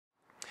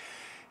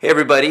Hey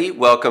everybody,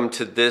 welcome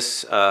to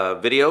this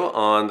video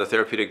on the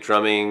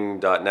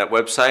therapeuticdrumming.net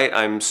website.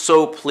 I'm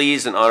so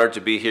pleased and honored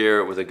to be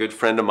here with a good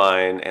friend of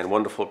mine and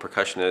wonderful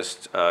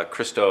percussionist,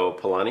 Christo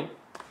Pellani.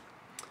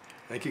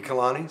 Thank you,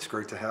 Kalani. It's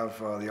great to have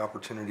the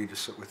opportunity to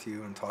sit with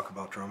you and talk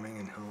about drumming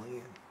and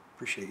healing, and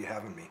appreciate you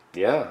having me.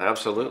 Yeah,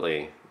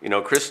 absolutely. You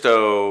know,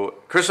 Christo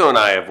and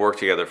I have worked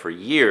together for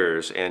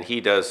years, and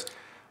he does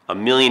a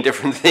million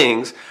different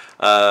things.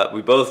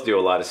 We both do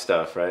a lot of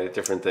stuff, right?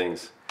 Different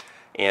things.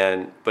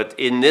 But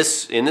in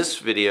this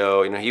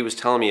video, you know, he was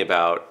telling me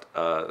about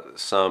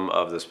some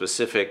of the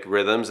specific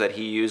rhythms that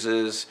he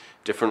uses,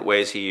 different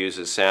ways he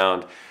uses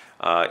sound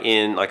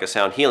in like a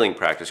sound healing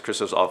practice.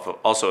 Christo's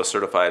also a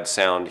certified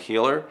sound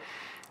healer,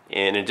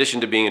 in addition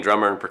to being a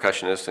drummer and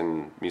percussionist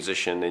and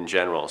musician in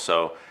general.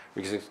 So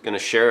we're going to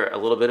share a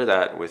little bit of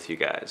that with you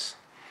guys.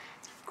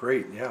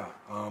 Great, yeah.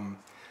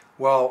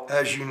 Well,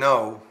 as you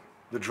know,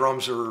 the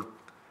drums are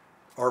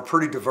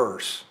pretty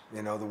diverse.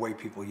 You know, the way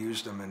people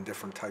use them in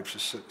different types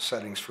of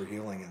settings for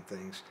healing and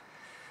things.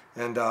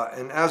 And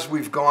as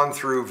we've gone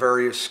through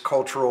various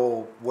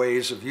cultural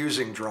ways of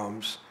using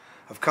drums,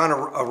 I've kind of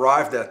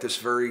arrived at this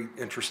very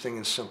interesting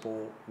and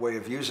simple way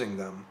of using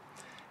them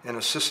in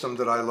a system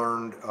that I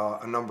learned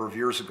a number of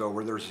years ago,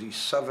 where there's these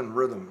 7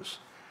 rhythms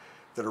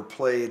that are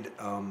played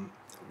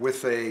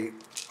with a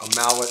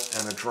mallet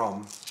and a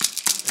drum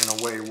in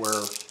a way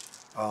where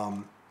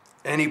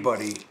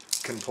anybody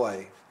can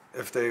play.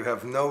 If they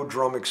have no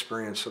drum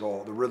experience at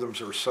all, the rhythms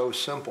are so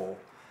simple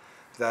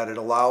that it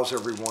allows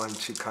everyone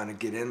to kind of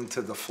get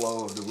into the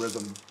flow of the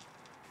rhythm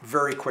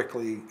very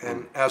quickly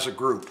and as a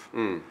group.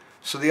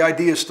 So the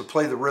idea is to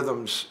play the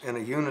rhythms in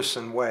a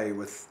unison way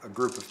with a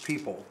group of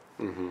people.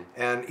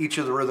 And each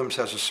of the rhythms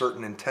has a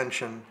certain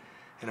intention,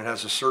 and it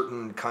has a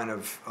certain kind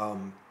of,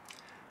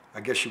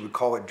 I guess you would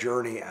call it,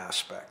 journey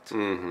aspect.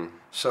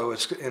 So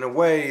it's, in a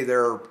way,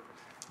 they're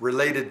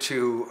related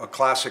to a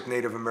classic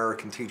Native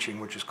American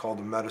teaching, which is called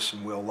the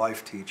Medicine Wheel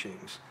Life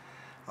Teachings,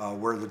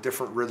 where the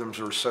different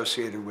rhythms are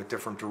associated with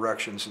different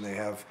directions, and they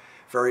have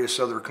various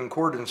other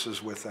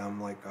concordances with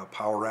them, like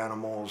power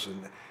animals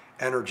and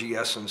energy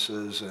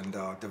essences and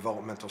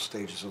developmental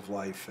stages of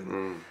life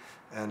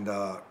and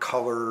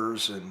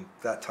colors and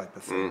that type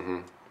of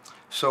thing.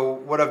 So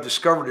what I've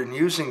discovered in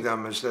using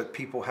them is that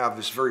people have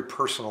this very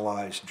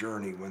personalized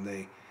journey when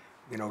they,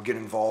 you know, get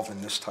involved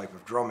in this type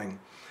of drumming.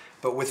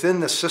 But within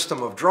the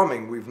system of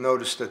drumming, we've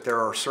noticed that there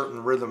are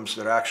certain rhythms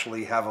that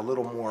actually have a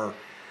little more,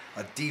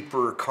 a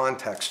deeper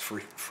context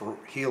for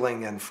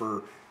healing and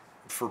for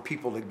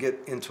people to get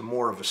into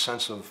more of a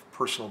sense of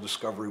personal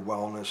discovery,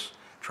 wellness,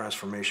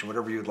 transformation,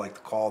 whatever you'd like to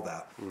call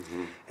that.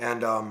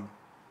 And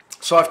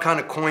so I've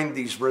kind of coined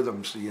these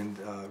rhythms, the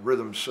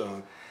rhythms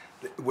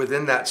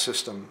within that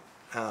system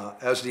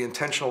as the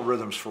intentional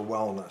rhythms for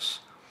wellness.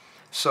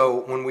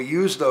 So when we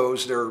use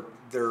those, the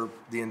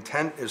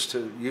intent is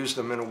to use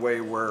them in a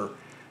way where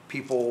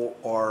people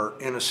are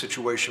in a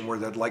situation where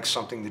they'd like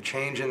something to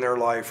change in their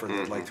life, or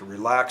they'd like to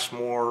relax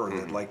more, or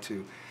they'd like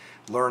to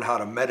learn how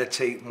to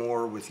meditate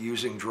more with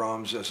using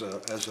drums as a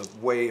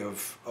way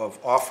of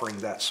offering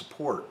that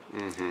support.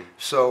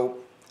 So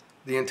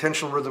the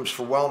intentional rhythms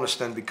for wellness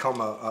then become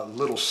a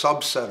little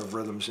subset of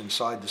rhythms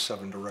inside the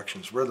 7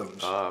 Directions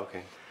rhythms.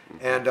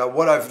 And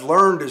what I've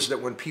learned is that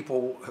when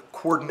people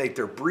coordinate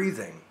their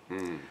breathing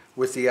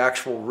with the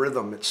actual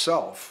rhythm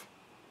itself,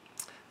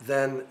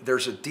 then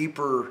there's a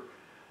deeper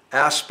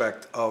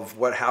aspect of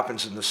what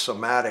happens in the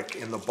somatic,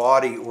 in the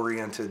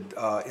body-oriented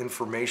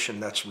information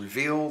that's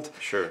revealed.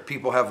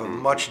 People have a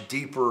much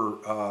deeper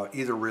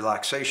either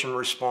relaxation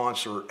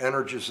response or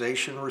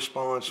energization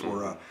response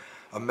or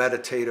a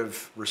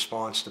meditative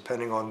response,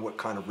 depending on what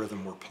kind of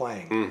rhythm we're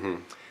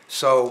playing.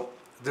 So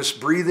this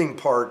breathing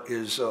part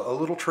is a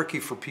little tricky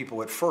for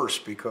people at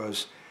first,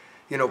 because,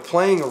 you know,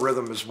 playing a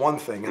rhythm is one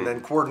thing, and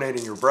then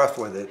coordinating your breath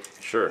with it,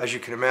 as you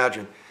can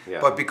imagine.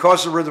 But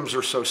because the rhythms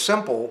are so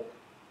simple,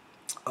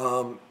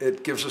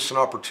 it gives us an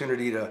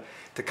opportunity to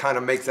kind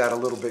of make that a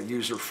little bit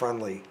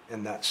user-friendly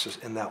in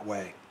that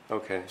way.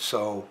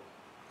 So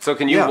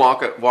can you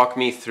walk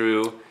me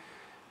through?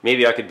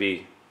 Maybe I could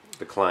be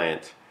the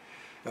client.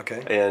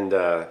 And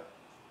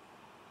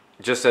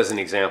just as an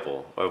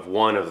example of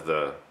one of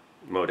the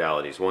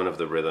modalities, one of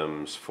the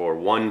rhythms for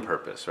one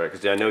purpose, right?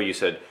 Because I know you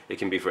said it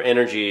can be for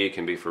energy, it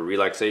can be for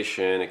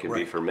relaxation, it can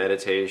be for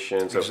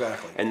meditation. So,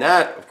 and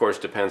that, of course,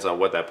 depends on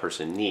what that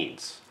person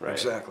needs,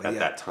 right? At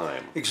that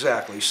time.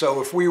 So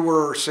if we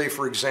were, say,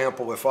 for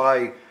example, if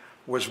I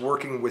was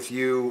working with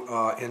you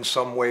in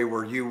some way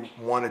where you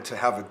wanted to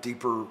have a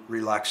deeper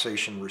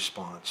relaxation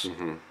response,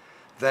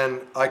 then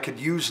I could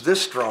use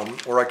this drum,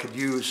 or I could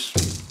use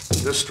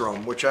this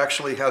drum, which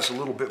actually has a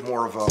little bit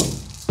more of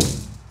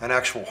an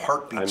actual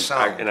heartbeat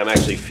sound. And I'm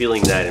actually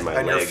feeling that in my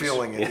and legs. you're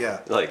feeling it, yeah.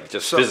 Like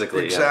just So,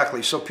 physically. exactly.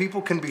 Yeah. So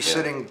people can be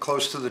sitting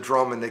close to the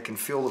drum and they can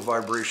feel the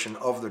vibration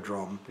of the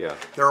drum. Yeah.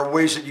 There are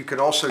ways that you can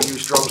also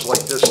use drums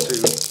like this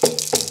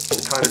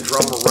to kind of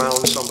drum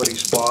around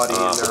somebody's body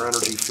and their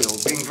energy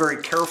field. Being very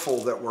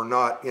careful that we're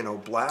not,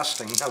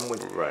 blasting them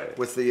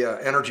with the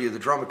energy of the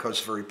drum because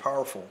it's very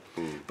powerful.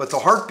 But the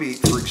heartbeat,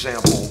 for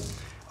example,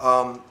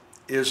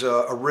 is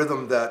a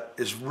rhythm that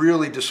is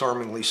really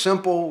disarmingly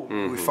simple.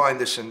 We find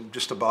this in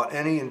just about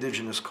any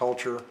indigenous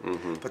culture.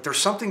 But there's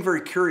something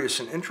very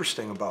curious and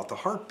interesting about the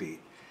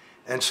heartbeat.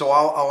 And so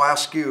I'll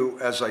ask you,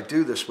 as I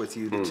do this with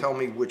you, to tell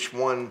me which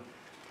one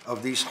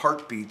of these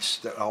heartbeats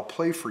that I'll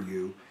play for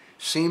you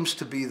seems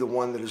to be the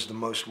one that is the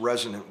most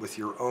resonant with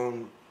your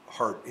own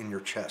heart in your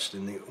chest,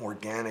 in the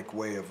organic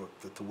way of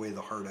the way the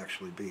heart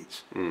actually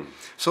beats.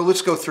 So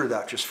let's go through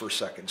that just for a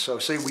second. So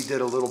say we did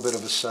a little bit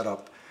of a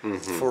setup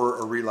for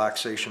a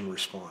relaxation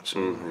response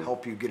and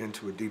help you get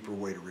into a deeper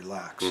way to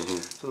relax.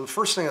 So the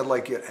first thing I'd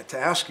like to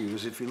ask you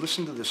is, if you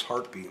listen to this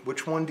heartbeat,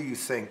 which one do you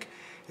think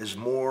is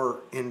more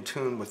in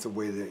tune with the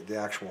way the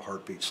actual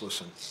heartbeats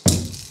listen?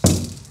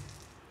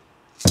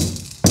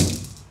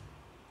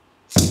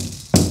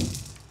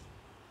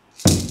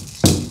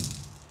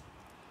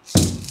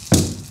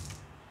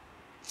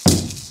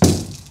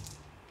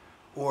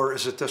 Or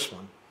is it this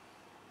one?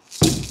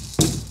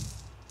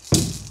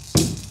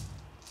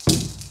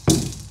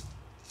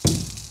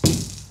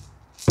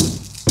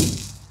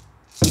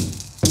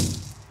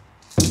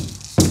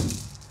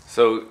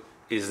 So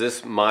is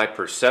this my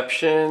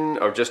perception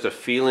or just a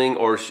feeling,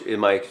 or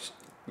am I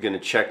going to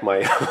check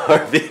my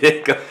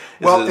heartbeat?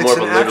 Well,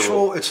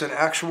 it's an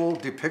actual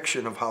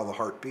depiction of how the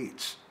heart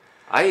beats.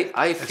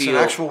 It's an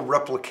actual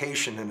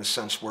replication in a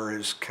sense, where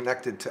it's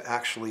connected to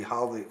actually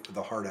how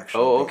the heart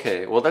actually beats.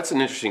 Okay. Well, that's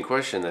an interesting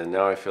question then.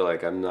 Now I feel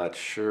like I'm not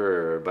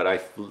sure, but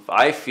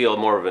I feel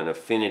more of an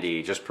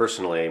affinity, just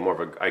personally,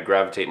 I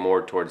gravitate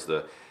more towards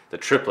the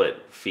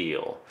triplet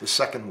feel. The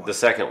second one. The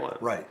second one.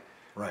 Right.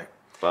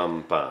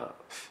 Bum, ba,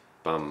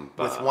 bum,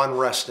 ba. With one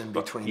rest in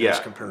between those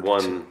compared to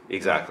two.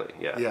 Exactly,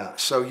 yeah. Yeah,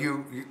 so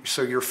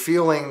you're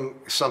feeling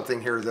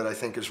something here that I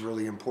think is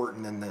really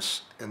important in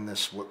this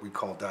what we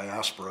call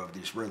diaspora of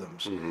these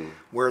rhythms,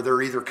 where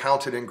they're either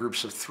counted in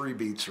groups of 3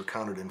 beats or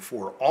counted in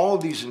 4. All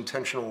of these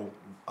intentional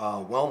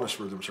wellness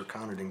rhythms are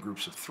counted in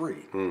groups of 3.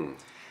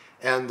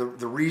 And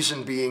the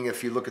reason being,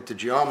 if you look at the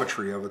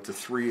geometry of it, the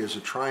 3 is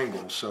a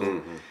triangle,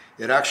 so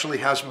it actually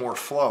has more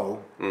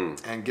flow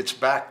and gets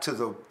back to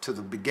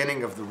the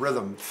beginning of the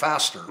rhythm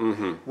faster,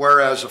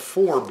 whereas a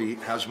 4 beat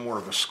has more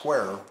of a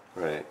square.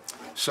 Right.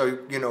 So,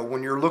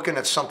 when you're looking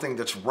at something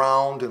that's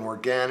round and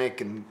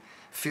organic and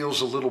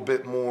feels a little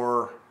bit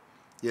more,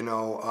 in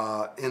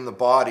the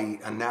body,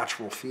 a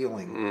natural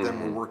feeling,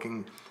 then we're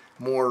working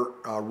more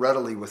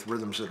readily with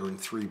rhythms that are in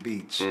 3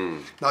 beats.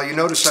 Now you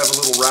notice I have a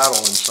little rattle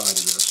inside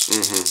of this.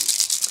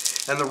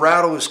 And the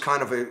rattle is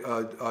kind of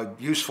a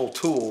useful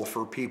tool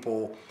for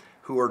people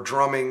who are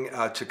drumming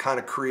to kind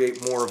of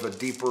create more of a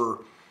deeper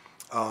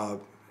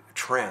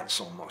trance,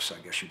 almost, I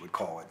guess you would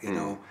call it.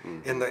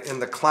 In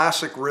the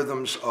classic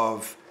rhythms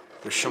of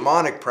the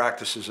shamanic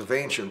practices, of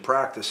ancient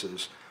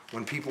practices,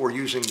 when people were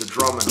using the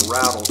drum and the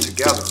rattle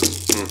together,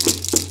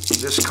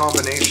 this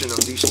combination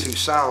of these 2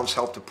 sounds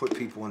helped to put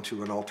people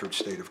into an altered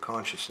state of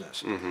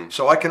consciousness.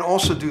 So I can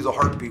also do the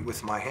heartbeat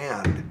with my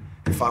hand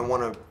if I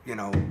want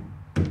to,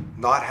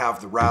 not have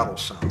the rattle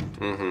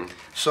sound.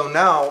 So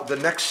now the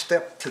next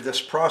step to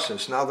this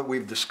process, now that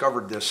we've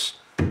discovered this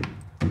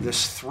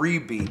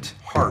 3-beat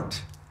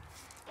heart,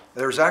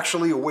 there's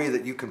actually a way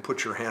that you can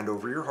put your hand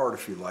over your heart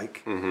if you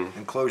like,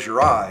 and close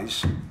your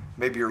eyes.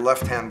 Maybe your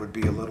left hand would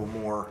be a little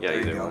more. Yeah, there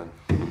you either go.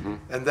 one.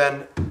 And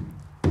then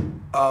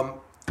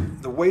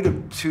the way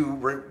to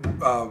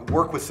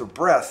work with the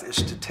breath is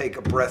to take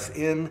a breath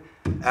in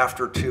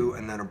after 2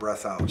 and then a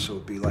breath out. So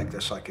it'd be like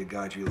this. I could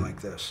guide you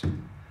like this.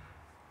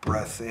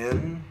 Breath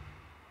in,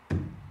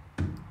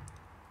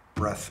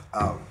 breath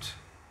out.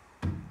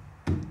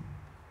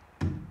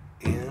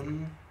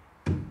 In,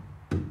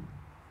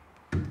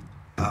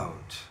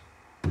 out.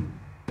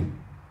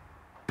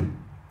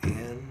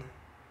 In,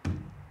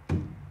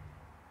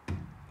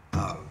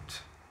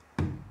 out.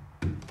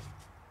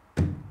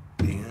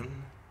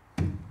 In,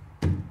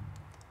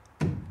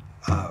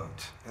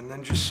 out. And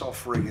then just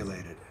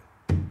self-regulate it.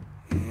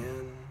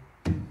 In,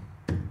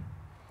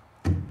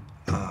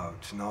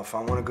 out. Now if I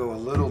want to go a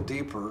little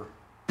deeper,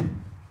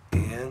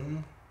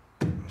 in,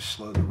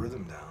 slow the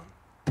rhythm down,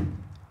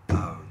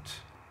 out,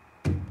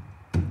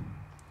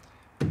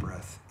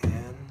 breath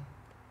in,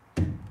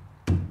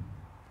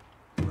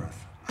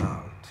 breath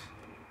out.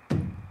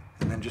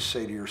 And then just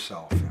say to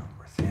yourself,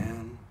 breath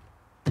in,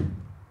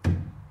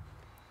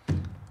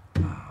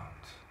 out.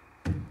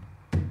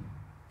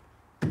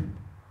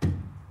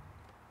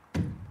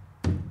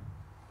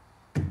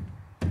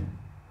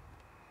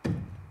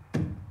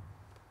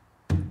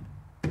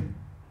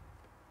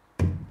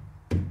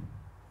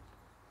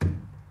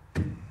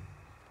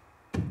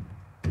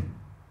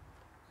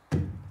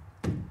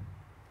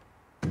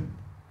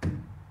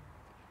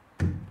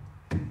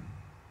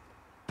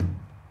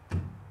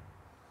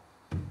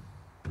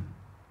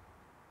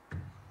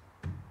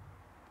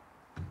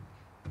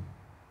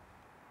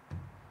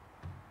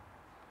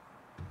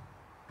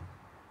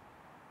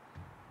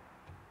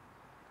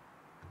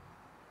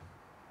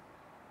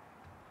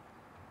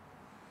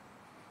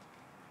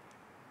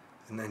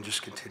 And then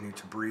just continue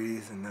to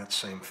breathe in that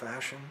same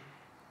fashion.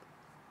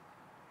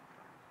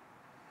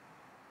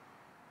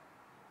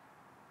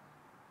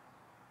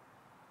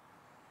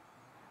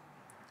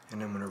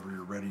 And then whenever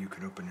you're ready, you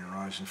can open your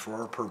eyes. And for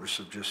our purpose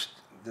of just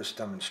this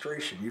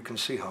demonstration, you can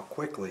see how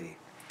quickly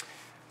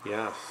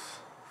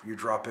you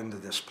drop into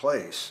this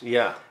place.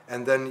 Yeah.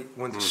 And then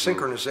when the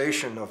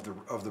synchronization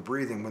of the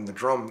breathing, when the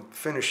drum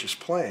finishes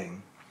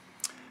playing,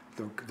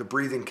 the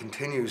breathing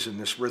continues in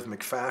this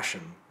rhythmic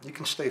fashion. You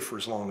can stay for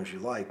as long as you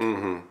like.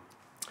 And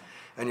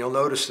you'll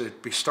notice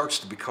that it starts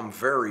to become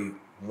very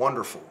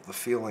wonderful, the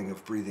feeling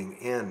of breathing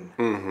in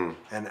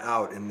and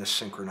out in this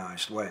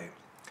synchronized way.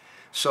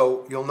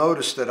 So you'll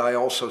notice that I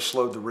also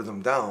slowed the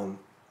rhythm down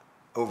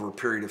over a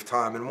period of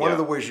time. And one of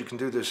the ways you can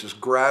do this is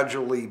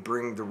gradually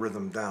bring the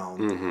rhythm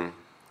down.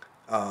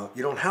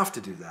 You don't have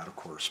to do that, of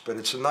course, but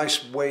it's a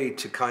nice way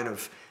to kind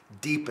of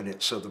deepen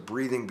it so the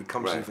breathing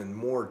becomes even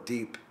more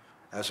deep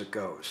as it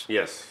goes.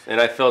 Yes, and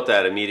I felt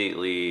that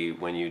immediately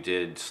when you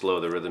did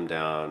slow the rhythm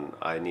down.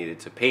 I needed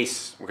to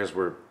pace because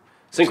we're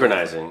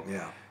synchronizing.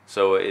 Yeah.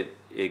 So it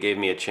gave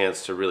me a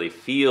chance to really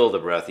feel the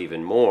breath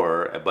even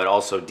more, but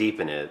also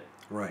deepen it.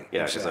 Right.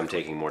 Yeah, because I'm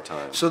taking more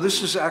time. So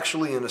this is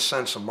actually, in a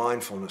sense, a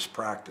mindfulness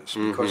practice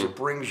because it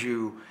brings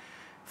you,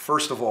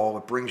 first of all,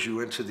 it brings you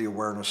into the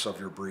awareness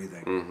of your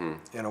breathing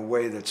in a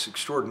way that's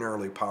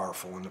extraordinarily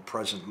powerful, in the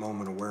present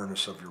moment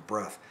awareness of your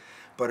breath.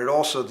 But it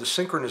also, the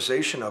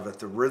synchronization of it,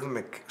 the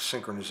rhythmic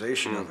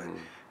synchronization of it,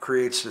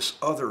 creates this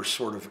other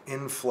sort of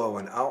inflow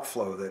and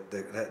outflow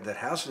that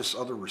has this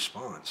other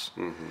response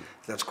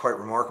that's quite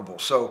remarkable.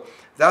 So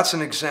that's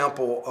an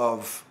example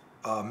of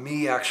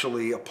me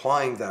actually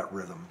applying that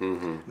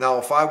rhythm. Now,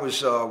 if I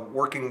was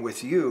working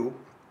with you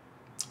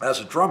as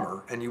a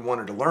drummer and you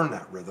wanted to learn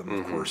that rhythm,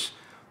 of course,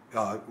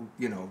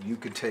 you know, you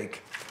could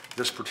take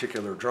this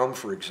particular drum,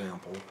 for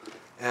example,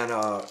 and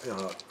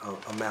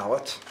a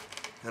mallet.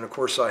 And of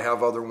course, I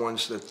have other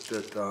ones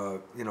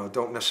that you know,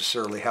 don't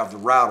necessarily have the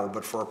rattle,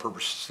 but for our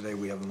purposes today,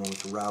 we have the one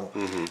with the rattle.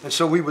 And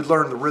so we would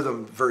learn the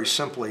rhythm very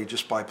simply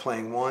just by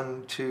playing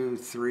 1, 2,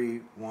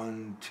 3,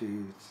 1,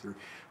 2, 3,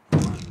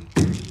 1,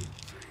 2, 3,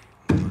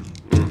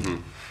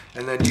 1.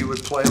 And then you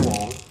would play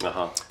along.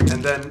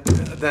 And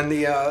then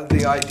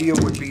the idea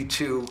would be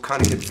to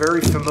kind of get very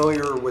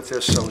familiar with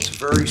this, so it's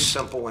very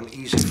simple and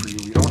easy for you.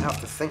 You don't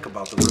have to think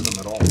about the rhythm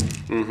at all.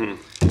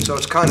 So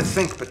it's kind of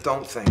think but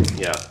don't think.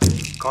 Yeah.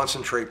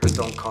 Concentrate but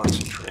don't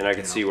concentrate. And I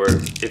could see where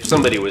if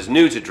somebody was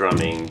new to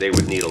drumming, they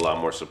would need a lot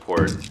more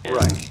support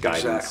and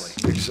guidance.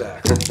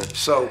 Exactly.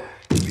 So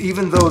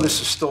even though this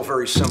is still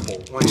very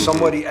simple, when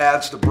somebody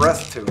adds the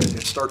breath to it,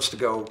 it starts to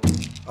go,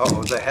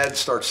 uh-oh, the head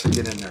starts to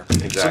get in there.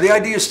 So the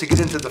idea is to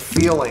get into the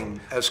feeling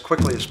as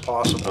quickly as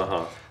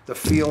possible. The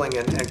feeling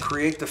and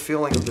create the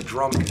feeling of the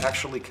drum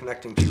actually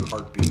connecting to your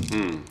heartbeat.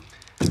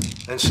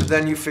 And so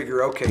then you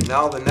figure, okay,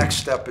 now the next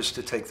step is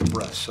to take the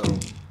breath. So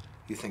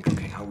you think,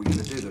 okay, how are we going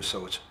to do this?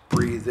 So it's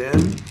breathe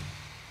in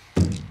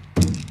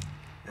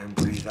and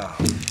breathe out.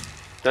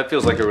 That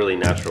feels like a really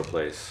natural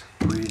place.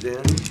 Breathe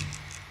in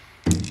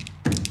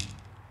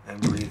and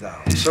breathe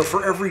out. So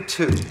for every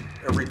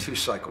two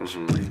cycles,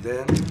 breathe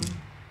in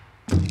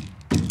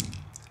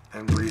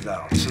and breathe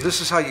out. So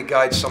this is how you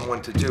guide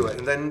someone to do it.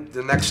 And then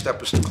the next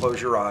step is to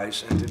close your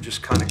eyes and to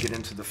just kind of get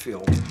into the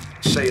feel.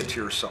 Say it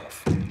to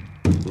yourself.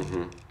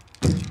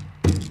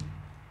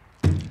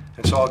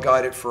 And so I'll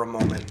guide it for a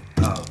moment.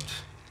 Out.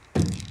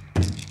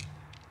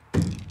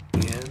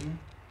 In.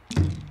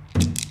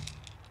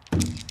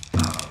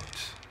 Out.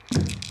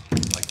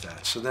 Like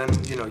that. So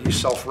then, you know, you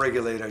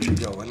self-regulate as you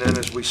go. And then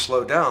as we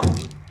slow down,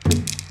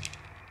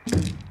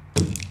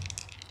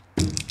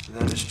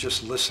 then it's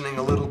just listening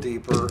a little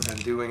deeper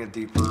and doing a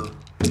deeper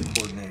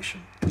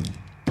coordination.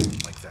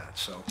 Like that.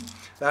 So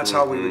that's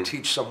how we would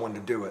teach someone to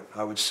do it.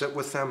 I would sit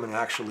with them and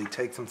actually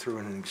take them through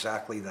it in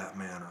exactly that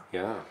manner.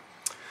 Yeah.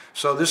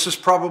 So this is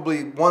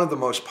probably one of the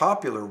most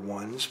popular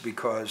ones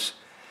because,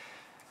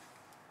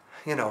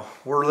 you know,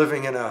 we're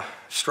living in a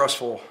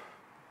stressful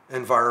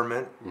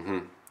environment.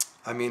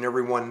 I mean,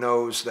 everyone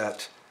knows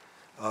that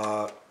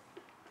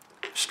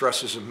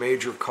stress is a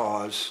major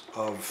cause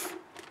of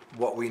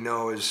what we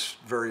know as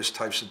various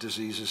types of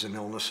diseases and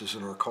illnesses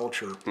in our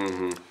culture.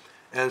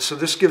 And so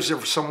this gives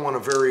someone a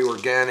very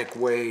organic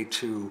way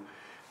to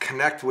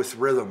connect with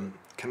rhythm,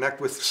 connect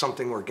with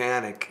something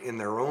organic in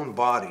their own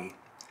body,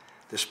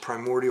 this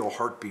primordial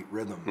heartbeat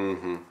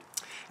rhythm,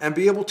 and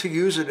be able to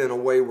use it in a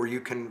way where you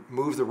can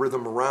move the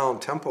rhythm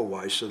around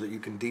tempo-wise so that you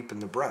can deepen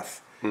the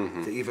breath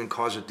to even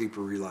cause a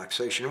deeper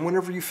relaxation. And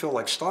whenever you feel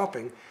like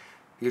stopping,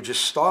 you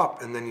just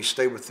stop and then you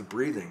stay with the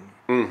breathing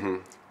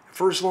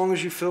for as long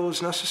as you feel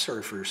is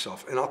necessary for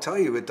yourself. And I'll tell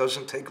you, it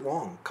doesn't take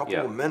long, a couple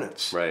of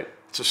minutes. Right.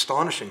 It's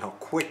astonishing how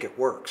quick it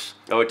works.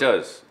 Oh, it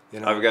does. You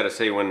know? I've got to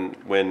say,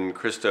 when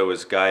Christo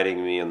was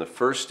guiding me in the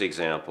first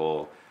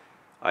example,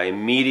 I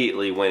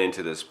immediately went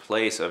into this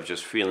place of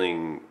just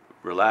feeling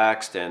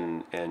relaxed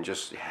and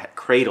just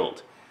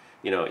cradled,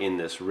 you know, in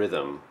this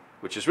rhythm,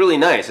 which is really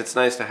nice. It's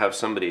nice to have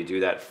somebody do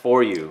that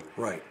for you.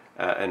 Right.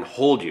 And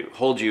hold you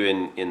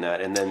in that,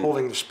 and then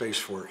holding the space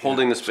for it.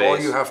 Holding the So all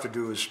space. you have to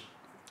do is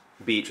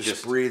beat.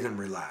 Just breathe and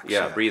relax.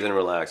 Yeah, breathe and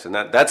relax. And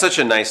that's such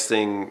a nice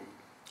thing,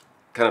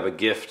 kind of a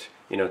gift,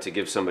 you know, to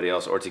give somebody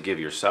else or to give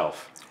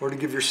yourself. Or to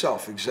give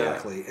yourself,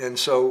 exactly. Yeah. And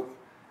so,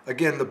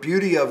 again, the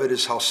beauty of it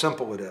is how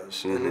simple it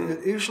is.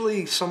 And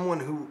usually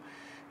someone who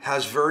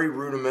has very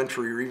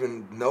rudimentary or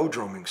even no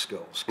drumming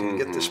skills can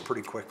get this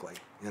pretty quickly,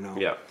 you know.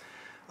 Yeah.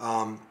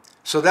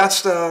 So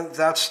that's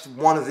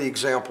one of the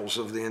examples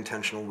of the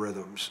intentional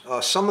rhythms.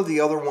 Some of the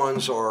other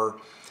ones are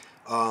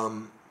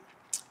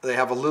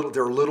they're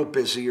a little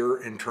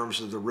busier in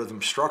terms of the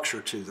rhythm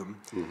structure to them,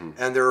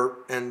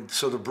 and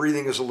so the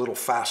breathing is a little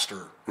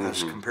faster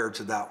as compared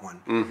to that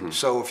one.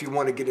 So if you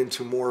want to get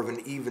into more of an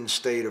even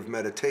state of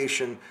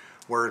meditation,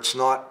 where it's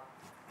not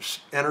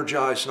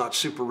energized, not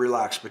super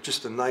relaxed, but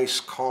just a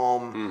nice,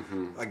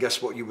 calm, I guess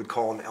what you would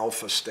call an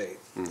alpha state,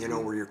 you know,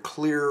 where you're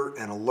clear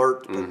and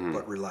alert,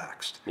 but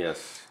relaxed.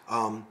 Yes.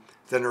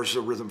 Then there's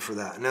a rhythm for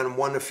that. And then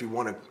one, if you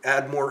want to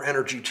add more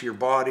energy to your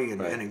body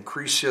and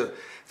increase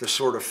the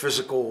sort of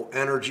physical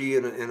energy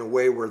in a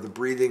way where the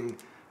breathing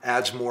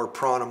adds more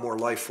prana, more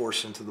life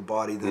force into the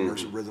body, then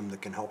there's a rhythm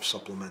that can help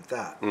supplement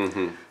that.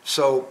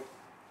 So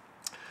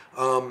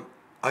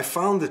I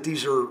found that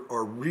these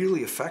are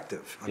really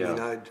effective. I mean,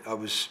 I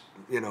was,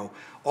 you know,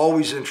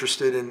 always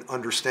interested in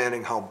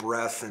understanding how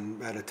breath and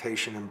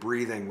meditation and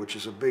breathing, which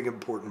is a big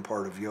important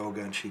part of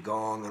yoga and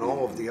qigong and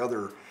all of the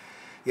other,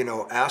 you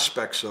know,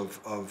 aspects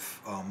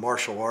of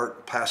martial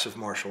art, passive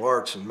martial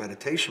arts and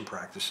meditation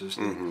practices.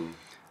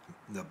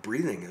 The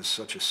breathing is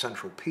such a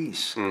central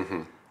piece.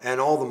 And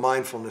all the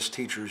mindfulness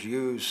teachers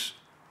use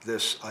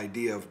this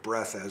idea of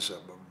breath as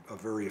a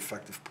very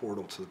effective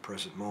portal to the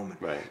present moment.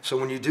 Right. So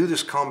when you do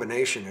this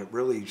combination, it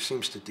really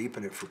seems to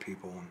deepen it for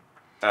people.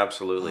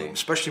 Absolutely.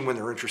 Especially when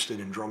they're interested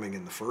in drumming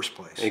in the first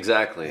place.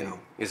 Exactly. You know?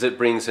 Is it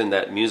brings in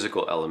that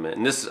musical element.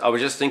 And this, I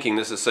was just thinking,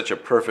 this is such a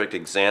perfect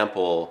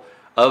example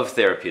of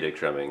therapeutic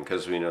drumming,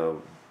 because we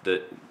know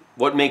that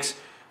what makes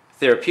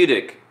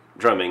therapeutic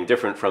drumming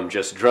different from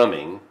just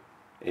drumming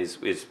is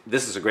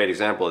this is a great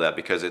example of that,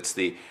 because it's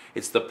the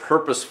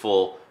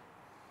purposeful,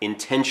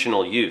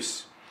 intentional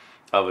use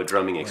of a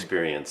drumming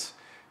experience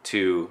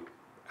to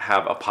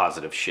have a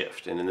positive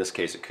shift. And in this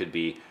case, it could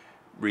be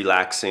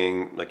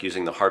relaxing, like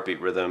using the heartbeat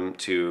rhythm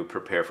to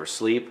prepare for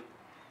sleep,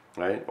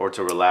 right? Or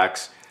to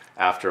relax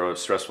after a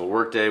stressful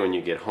workday when you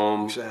get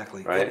home.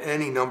 Exactly. Right? In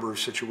any number of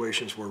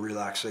situations where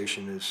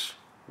relaxation is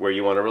where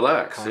you want to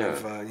relax, kind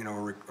of you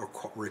know, a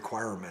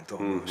requirement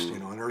almost. You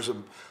know, and there's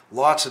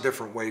lots of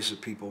different ways that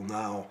people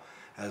now,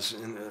 as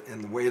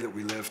in the way that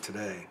we live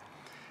today.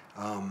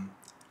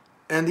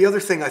 And the other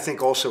thing I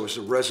think also is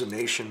the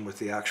resonation with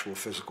the actual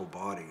physical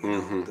body, you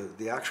know,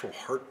 the actual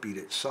heartbeat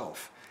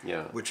itself,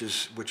 which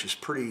is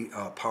pretty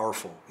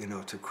powerful, you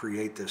know, to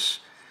create this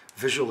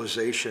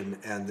visualization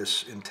and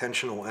this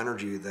intentional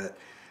energy that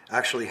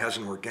actually has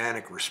an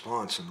organic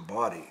response in the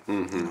body,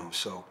 you know.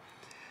 So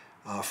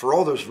for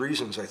all those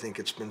reasons, I think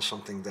it's been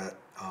something that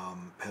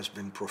has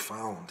been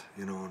profound,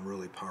 you know, and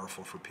really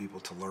powerful for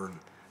people to learn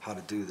how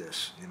to do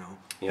this, you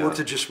know, or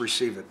to just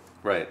receive it.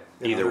 Right.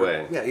 Either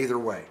way. Yeah, either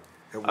way.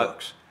 It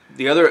works.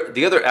 The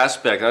other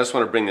aspect, I just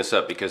want to bring this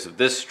up because of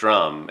this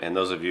drum, and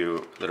those of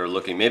you that are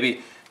looking,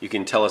 maybe you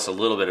can tell us a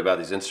little bit about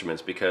these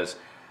instruments, because,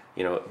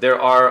 you know, there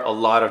are a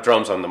lot of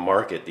drums on the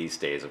market these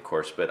days, of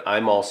course, but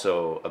I'm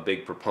also a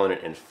big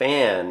proponent and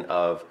fan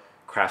of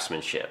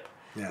craftsmanship,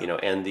 you know,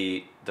 and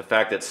the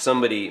fact that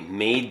somebody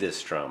made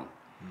this drum,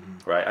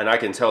 right? And I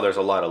can tell there's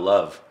a lot of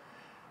love,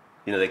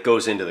 you know, that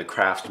goes into the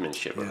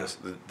craftsmanship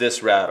of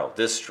this rattle,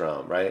 this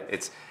drum, right?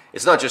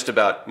 It's not just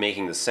about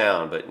making the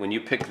sound, but when you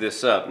pick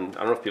this up, and I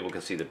don't know if people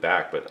can see the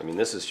back, but I mean,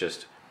 this is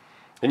just,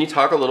 can you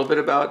talk a little bit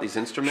about these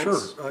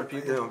instruments? Sure,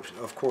 you know,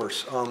 of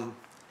course.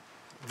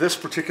 This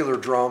particular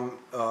drum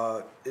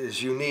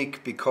is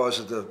unique because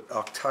of the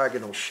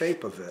octagonal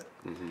shape of it.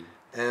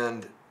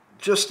 And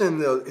just in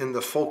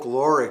the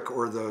folkloric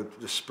or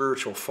the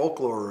spiritual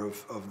folklore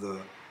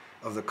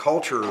of the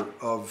culture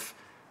of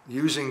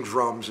using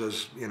drums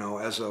as, you know,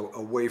 as a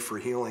way for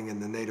healing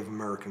in the Native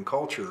American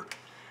culture,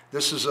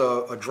 this is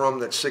a drum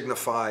that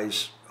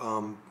signifies,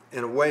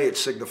 in a way, it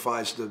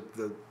signifies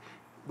the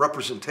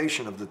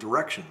representation of the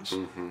directions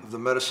of the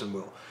medicine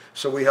wheel.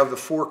 So we have the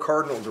 4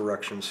 cardinal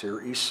directions here: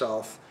 east,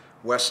 south,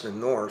 west,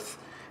 and north.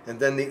 And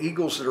then the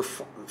eagles that are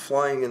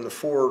flying in the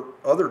 4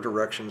 other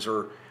directions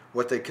are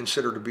what they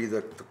consider to be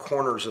the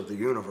corners of the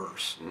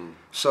universe.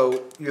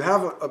 So you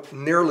have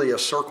nearly a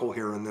circle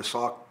here in this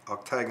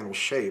octagonal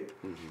shape,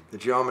 the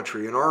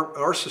geometry. In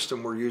our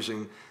system, we're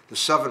using the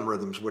 7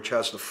 rhythms, which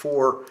has the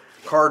 4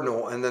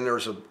 cardinal, and then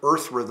there's an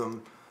earth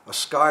rhythm, a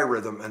sky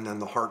rhythm, and then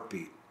the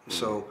heartbeat.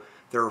 So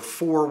there are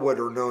 4 what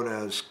are known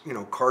as, you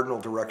know,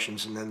 cardinal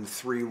directions, and then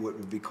 3 what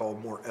would be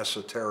called more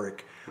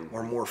esoteric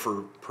or more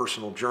for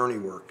personal journey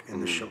work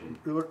in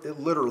the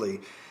literally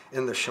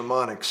in the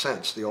shamanic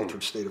sense, the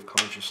altered state of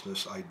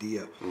consciousness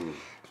idea.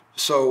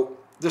 So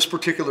this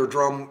particular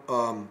drum,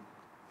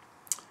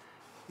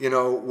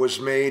 was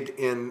made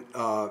in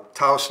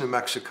Taos, New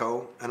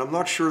Mexico, and I'm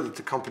not sure that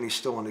the company's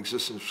still in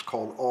existence. It's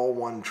called All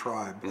One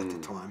Tribe at the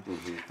time.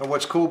 And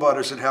what's cool about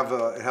it is it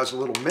has a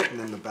little mitten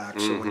in the back,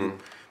 so when you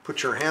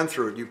put your hand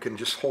through it, you can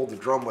just hold the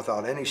drum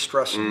without any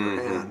stress in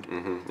your hand.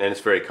 And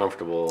it's very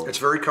comfortable. It's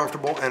very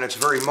comfortable, and it's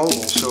very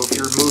mobile. So if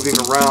you're moving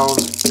around,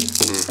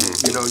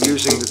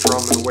 using the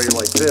drum in a way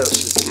like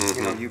this,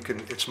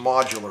 it's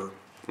modular.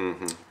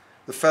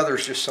 The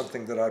feather's just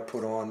something that I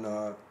put on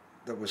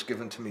that was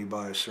given to me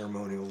by a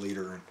ceremonial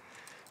leader,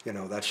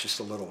 and that's just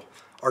a little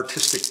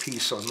artistic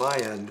piece on my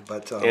end.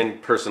 But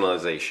and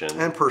personalization.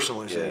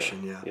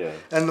 Yeah.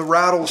 And the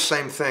rattle,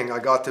 same thing. I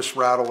got this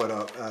rattle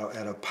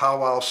at a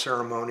powwow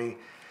ceremony.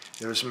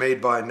 It was made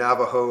by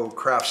Navajo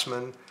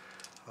craftsmen.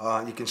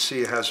 You can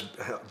see it has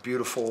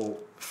beautiful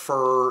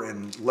fur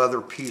and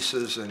leather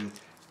pieces and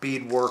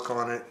beadwork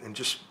on it, and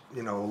just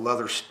a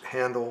leather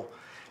handle.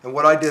 And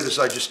what I did is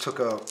I just took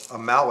a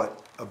mallet,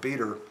 a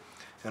beater,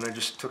 and I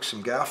just took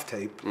some gaff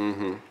tape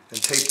and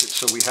taped it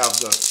so we have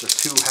the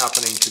two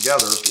happening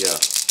together. Yeah.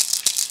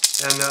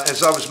 And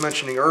as I was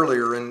mentioning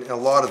earlier, in a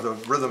lot of the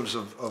rhythms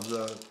of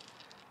the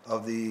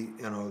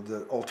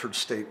the altered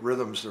state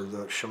rhythms, or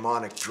the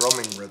shamanic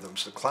drumming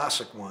rhythms, the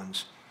classic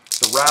ones,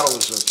 the rattle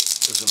is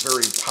a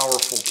very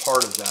powerful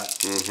part of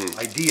that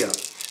idea.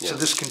 Yeah. So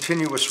this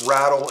continuous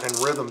rattle and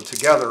rhythm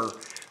together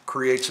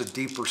creates a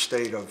deeper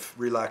state of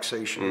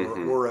relaxation,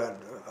 or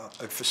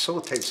it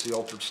facilitates the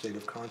altered state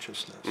of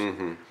consciousness.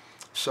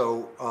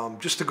 So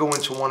just to go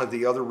into one of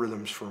the other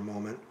rhythms for a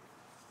moment,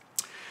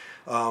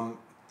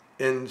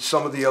 in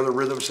some of the other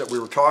rhythms that we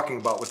were talking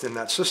about within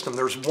that system,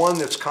 there's one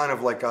that's kind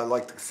of like, I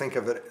like to think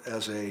of it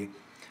as a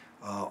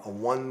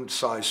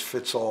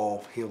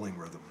one-size-fits-all healing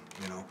rhythm,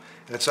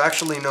 And it's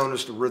actually known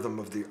as the rhythm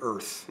of the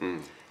earth.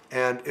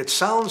 And it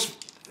sounds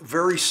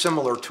very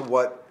similar to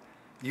what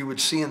you would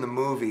see in the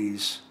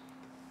movies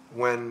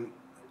when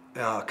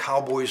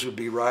cowboys would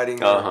be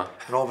riding, and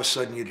all of a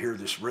sudden you'd hear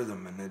this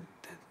rhythm, and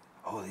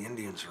the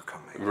Indians are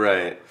coming.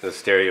 Right, the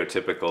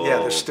stereotypical. Yeah,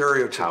 the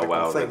stereotypical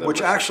powwow thing, rhythm,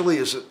 which actually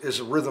is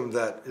a rhythm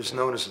that is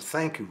known as a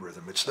thank you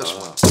rhythm. It's this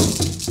one.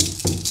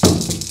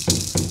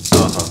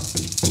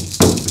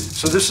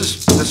 So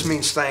this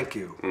means thank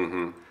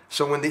you.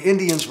 So when the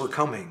Indians were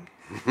coming,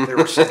 they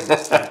were saying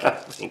thank you.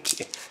 Thank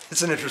you.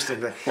 It's an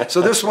interesting thing.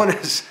 So this one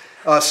is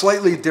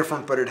slightly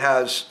different, but it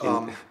has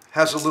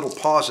a little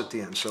pause at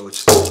the end. So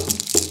it's.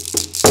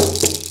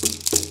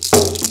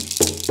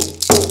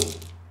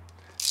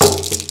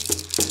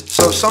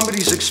 So if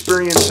somebody's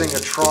experiencing a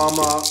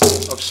trauma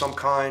of some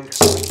kind,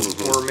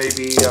 or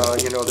maybe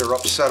they're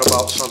upset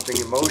about something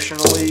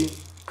emotionally,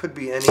 could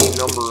be any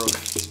number of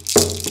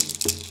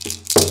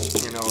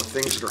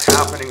things that are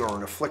happening, or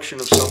an affliction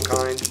of some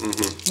kind,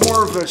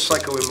 more of a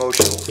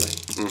psycho-emotional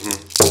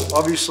thing.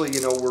 Obviously,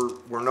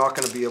 we're not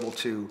going to be able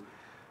to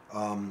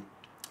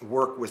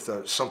work with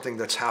something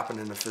that's happened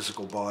in the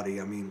physical body.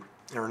 I mean,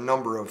 there are a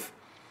number of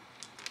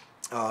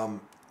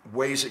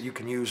ways that you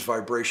can use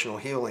vibrational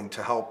healing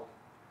to help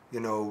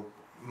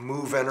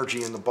move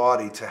energy in the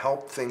body, to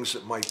help things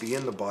that might be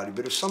in the body.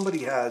 But if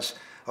somebody has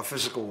a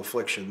physical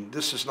affliction,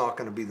 this is not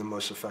going to be the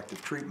most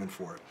effective treatment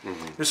for it.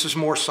 This is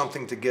more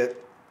something to get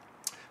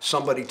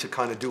somebody to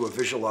kind of do a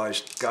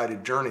visualized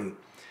guided journey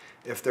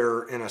if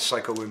they're in a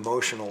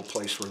psycho-emotional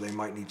place where they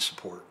might need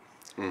support.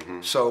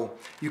 So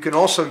you can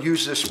also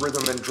use this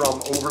rhythm and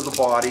drum over the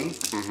body.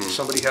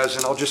 Somebody has,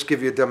 and I'll just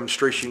give you a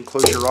demonstration. You can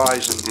close your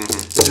eyes and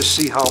just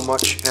see how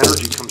much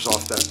energy comes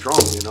off that drum,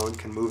 and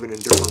can move it in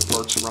different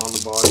parts around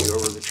the body,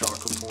 over the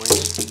chakra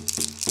points.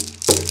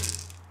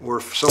 Or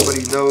if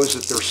somebody knows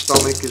that their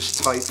stomach is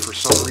tight for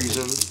some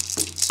reason,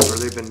 or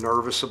they've been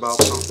nervous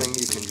about something,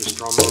 you can just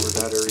drum over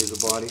that area of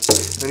the body.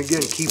 And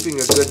again, keeping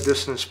a good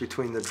distance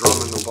between the drum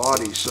and the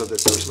body so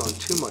that there's not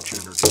too much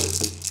energy,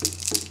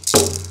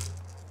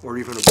 or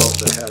even above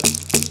the head.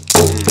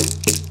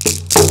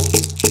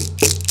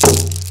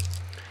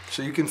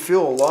 So you can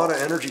feel a lot of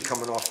energy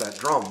coming off that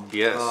drum.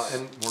 Yes.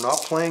 And we're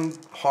not playing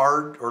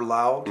hard or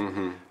loud,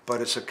 but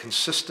it's a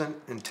consistent,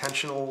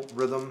 intentional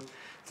rhythm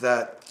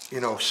that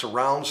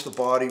surrounds the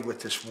body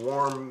with this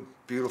warm,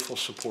 beautiful,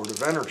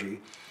 supportive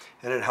energy,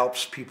 and it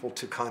helps people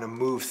to kind of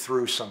move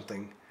through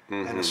something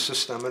and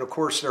assist them. And of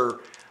course there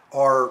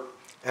are,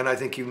 and I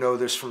think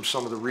this from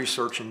some of the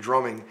research in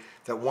drumming,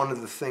 that one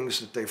of the things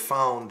that they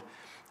found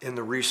in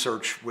the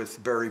research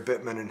with Barry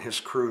Bittman and his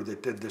crew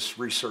that did this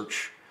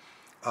research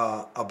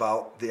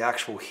about the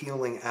actual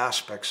healing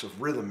aspects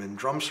of rhythm in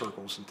drum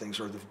circles and things,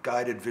 or the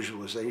guided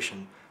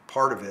visualization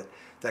part of it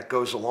that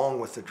goes along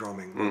with the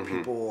drumming, where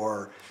people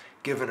are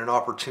given an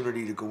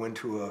opportunity to go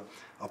into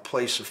a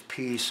place of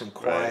peace and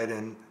quiet.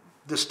 And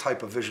this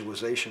type of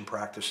visualization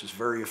practice is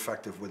very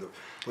effective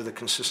with a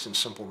consistent,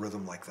 simple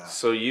rhythm like that.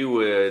 So you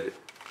would,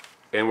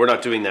 and we're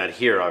not doing that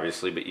here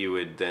obviously, but you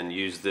would then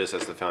use this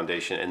as the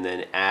foundation and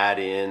then add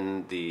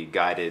in the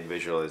guided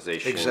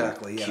visualization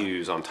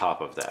cues on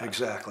top of that.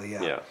 Exactly,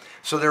 yeah.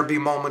 So there'd be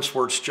moments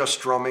where it's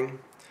just drumming,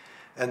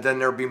 And then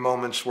there'd be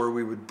moments where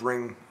we would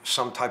bring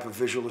some type of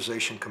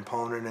visualization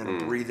component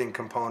and a breathing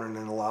component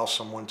and allow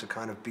someone to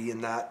kind of be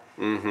in that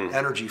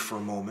energy for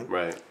a moment.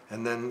 Right.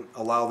 And then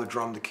allow the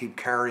drum to keep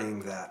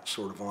carrying that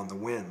sort of on the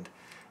wind.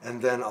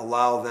 And then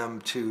allow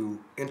them to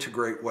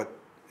integrate what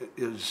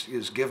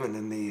is given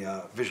in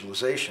the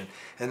visualization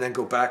and then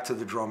go back to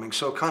the drumming.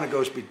 So it kind of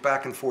goes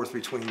back and forth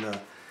between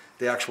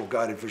the actual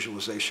guided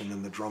visualization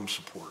and the drum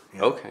support.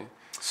 You know? Okay.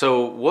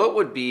 So what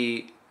would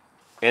be...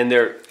 And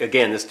there,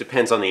 again, this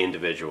depends on the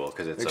individual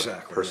because it's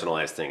a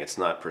personalized thing. It's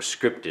not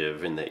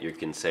prescriptive in that you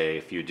can say,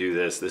 if you do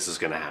this, this is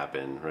going to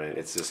happen, right?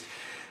 It's just,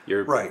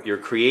 you're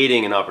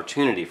creating an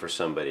opportunity for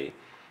somebody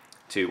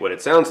to, what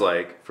it sounds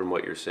like from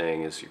what you're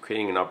saying is you're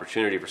creating an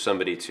opportunity for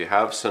somebody to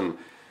have some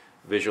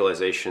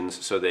visualizations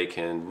so they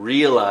can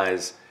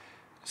realize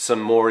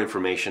some more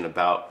information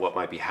about what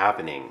might be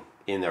happening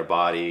in their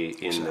body,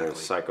 in their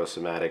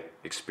psychosomatic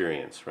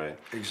experience, right?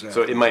 Exactly.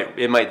 So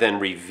it might then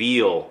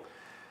reveal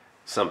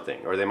something,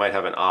 or they might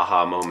have an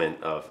aha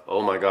moment of,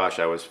 oh my gosh,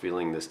 I was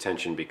feeling this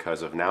tension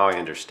because of, now I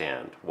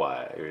understand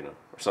why, or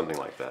something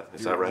like that.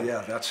 Is that right?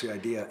 Yeah, that's the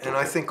idea. And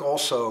I think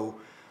also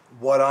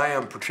what I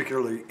am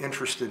particularly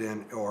interested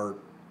in are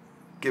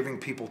giving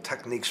people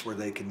techniques where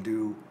they can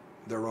do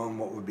their own,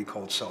 what would be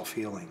called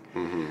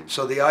self-healing.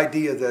 So the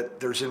idea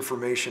that there's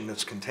information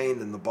that's contained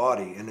in the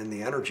body and in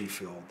the energy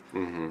field,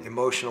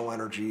 emotional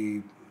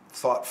energy,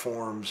 thought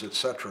forms,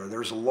 etc.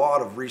 There's a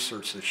lot of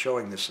research that's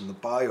showing this in the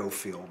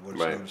biofield, what's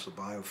known as the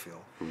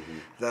biofield,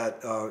 that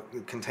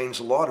it contains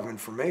a lot of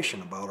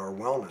information about our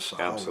wellness.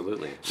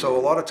 Absolutely. So a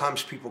lot of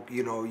times people,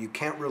 you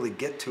can't really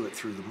get to it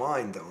through the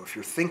mind, though. If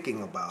you're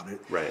thinking about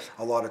it,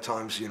 a lot of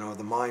times,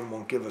 the mind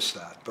won't give us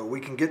that. But we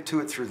can get to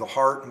it through the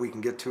heart, and we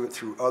can get to it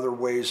through other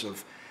ways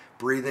of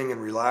breathing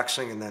and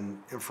relaxing, and then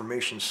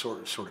information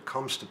sort of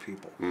comes to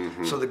people.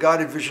 So the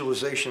guided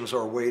visualizations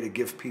are a way to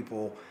give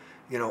people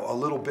a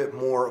little bit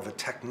more of a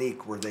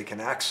technique where they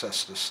can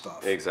access this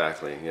stuff.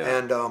 Exactly, yeah.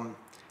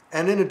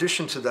 And in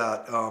addition to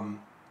that,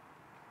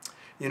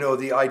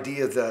 the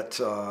idea that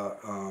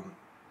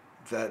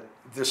that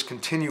this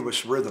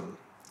continuous rhythm,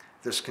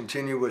 this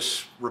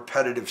continuous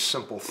repetitive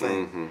simple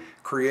thing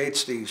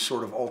creates the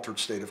sort of altered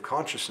state of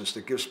consciousness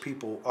that gives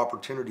people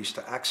opportunities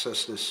to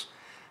access this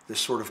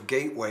sort of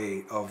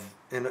gateway of,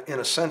 in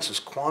a sense, is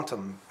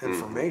quantum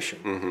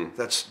information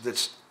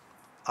that's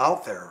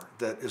out there,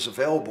 that is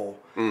available,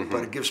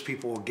 but it gives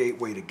people a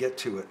gateway to get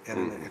to it in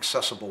an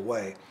accessible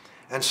way,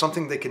 and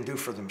something they can do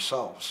for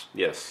themselves.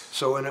 Yes.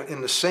 So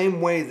in the same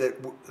way that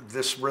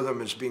this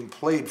rhythm is being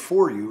played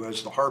for you,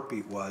 as the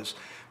heartbeat was,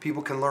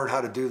 people can learn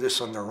how to do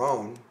this on their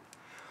own,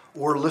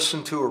 or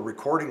listen to a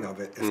recording of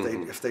it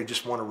if they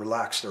just want to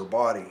relax their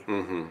body.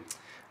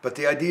 But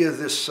the idea of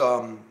this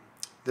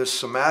this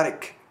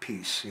somatic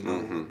piece,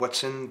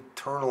 what's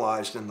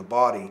internalized in the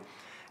body,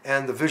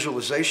 and the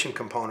visualization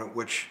component,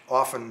 which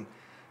often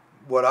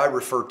what I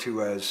refer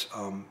to as,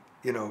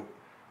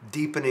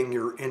 deepening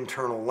your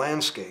internal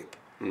landscape,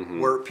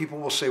 where people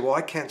will say, well,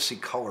 I can't see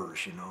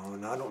colors,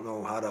 and I don't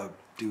know how to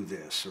do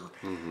this. Or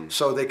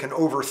so they can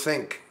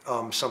overthink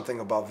something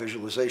about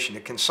visualization.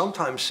 It can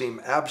sometimes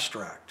seem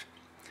abstract,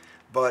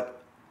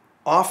 but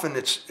often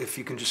it's, if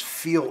you can just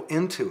feel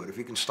into it, if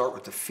you can start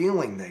with the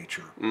feeling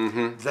nature,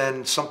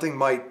 then something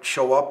might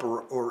show up,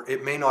 or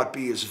it may not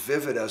be as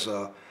vivid as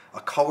a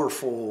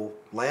colorful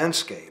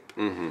landscape,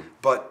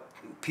 but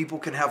people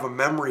can have a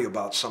memory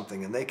about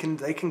something, and they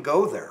can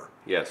go there.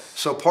 Yes.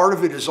 So part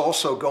of it is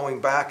also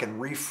going back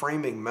and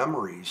reframing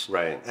memories,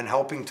 and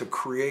helping to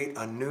create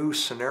a new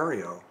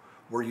scenario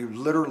where you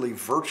literally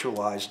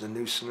virtualized a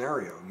new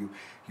scenario.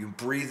 You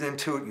breathe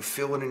into it, you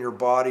feel it in your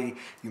body,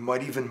 you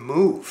might even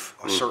move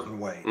a certain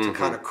way to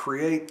kind of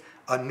create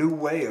a new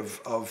way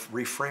of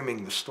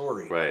reframing the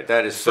story. Right,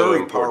 that is so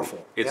important.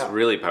 Powerful. It's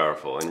really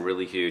powerful and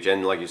really huge,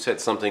 and like you said,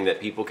 something that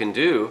people can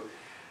do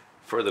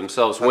for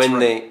themselves when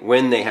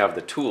they have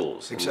the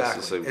tools.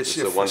 Exactly. It's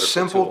a a wonderful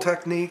simple tool.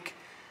 technique,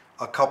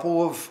 a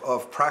couple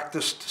of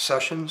practiced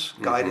sessions,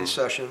 guided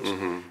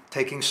sessions,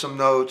 taking some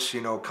notes,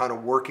 kind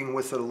of working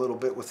with it a little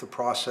bit with the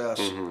process.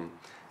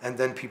 And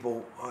then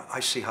people, I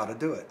see how to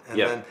do it.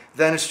 And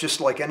then it's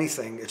just like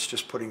anything, it's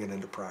just putting it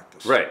into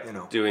practice. Right,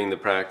 doing the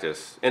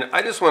practice. And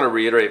I just want to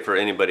reiterate for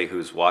anybody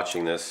who's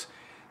watching this,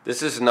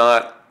 this is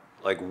not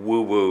like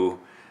woo-woo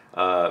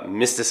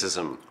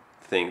mysticism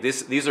thing.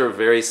 These are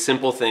very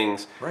simple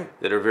things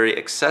that are very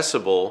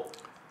accessible,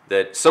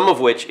 that some of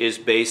which is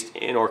based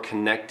in or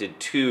connected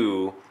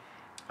to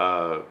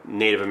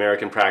Native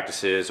American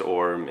practices,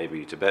 or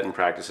maybe Tibetan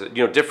practices,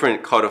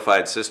 different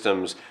codified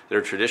systems that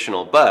are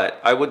traditional. But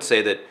I would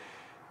say that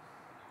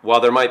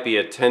while there might be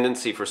a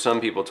tendency for some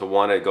people to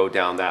want to go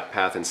down that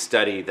path and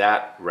study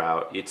that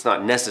route, it's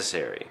not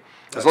necessary.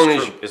 As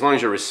long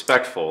as you're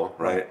respectful,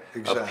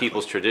 of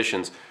people's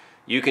traditions,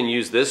 you can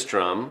use this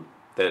drum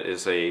that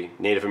is a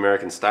Native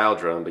American style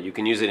drum, but you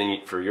can use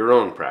it for your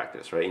own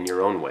practice, in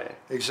your own way.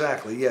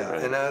 Exactly, yeah.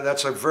 And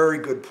that's a very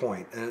good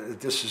point.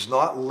 This is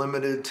not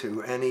limited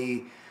to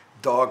any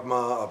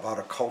dogma, about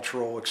a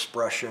cultural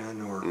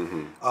expression, or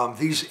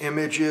these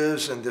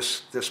images, and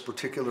this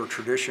particular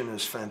tradition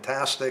is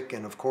fantastic.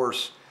 And of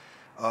course,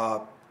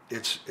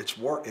 it's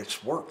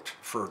worked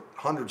for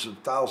hundreds of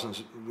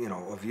thousands,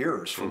 of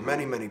years for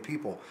many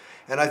people.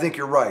 And I think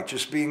you're right.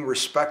 Just being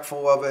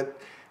respectful of it,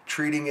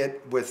 treating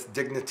it with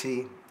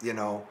dignity, in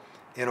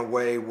a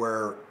way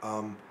where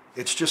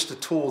it's just a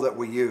tool that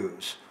we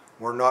use.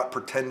 We're not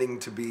pretending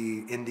to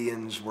be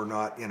Indians. We're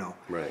not,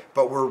 Right.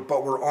 But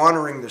we're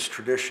honoring this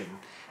tradition.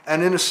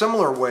 And in a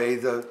similar way,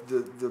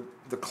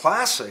 the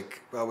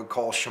classic, I would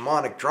call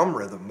shamanic drum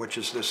rhythm, which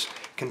is this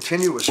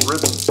continuous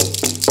rhythm.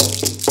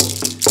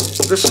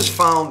 This is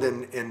found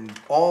in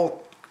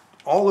all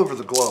over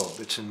the globe.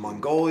 It's in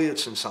Mongolia,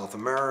 it's in South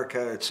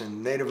America, it's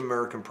in Native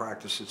American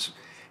practice,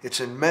 it's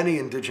in many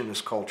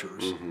indigenous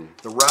cultures.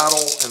 The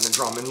rattle and the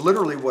drum, and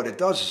literally what it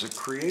does is it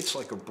creates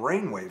like a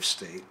brainwave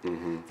state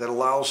that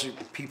allows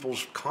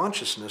people's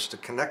consciousness to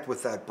connect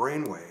with that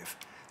brainwave,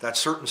 that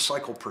certain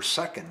cycle per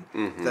second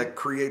that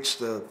creates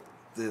the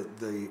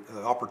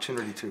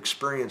opportunity to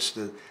experience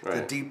the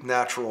deep,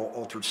 natural,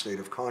 altered state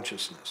of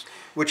consciousness,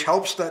 which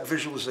helps that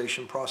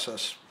visualization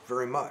process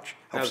very much.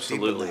 Helps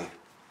Absolutely. deepen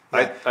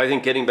that. I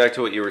think getting back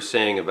to what you were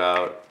saying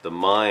about the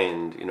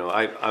mind,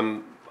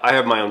 I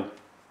have my own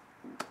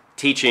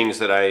teachings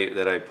that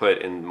I put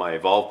in my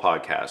Evolve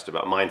podcast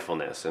about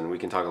mindfulness, and we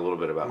can talk a little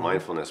bit about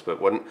mindfulness.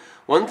 But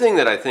one thing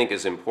that I think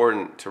is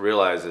important to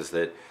realize is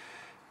that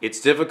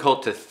it's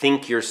difficult to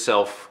think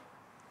yourself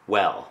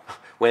well,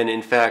 when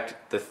in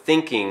fact the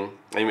thinking,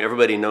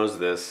 everybody knows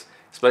this,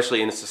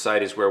 especially in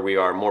societies where we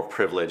are more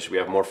privileged, we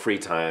have more free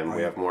time,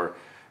 we have more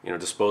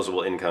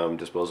disposable income,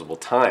 disposable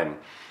time,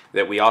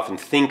 that we often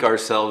think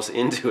ourselves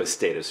into a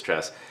state of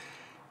stress.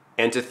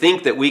 And to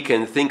think that we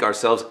can think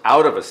ourselves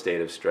out of a state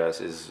of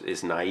stress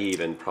is naive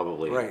and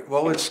probably... Right.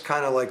 Well, it's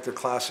kind of like the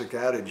classic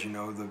adage,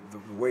 the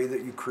way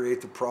that you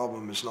create the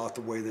problem is not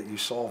the way that you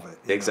solve it.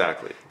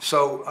 Exactly.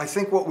 So I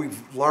think what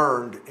we've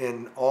learned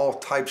in all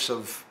types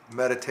of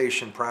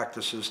meditation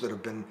practices that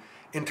have been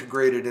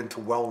integrated into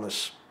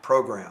wellness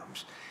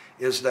programs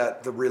is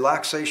that the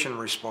relaxation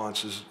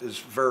response is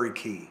very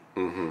key.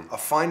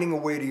 Finding a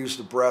way to use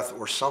the breath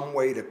or some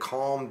way to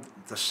calm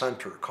the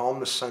center, calm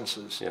the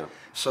senses,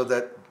 so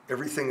that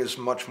everything is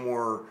much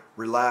more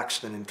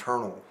relaxed and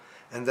internal.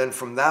 And then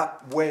from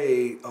that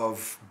way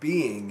of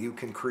being, you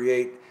can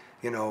create,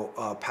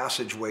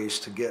 passageways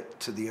to get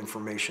to the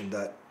information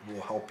that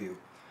will help you.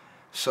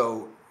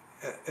 So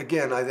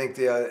again, I think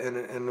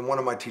and one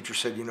of my teachers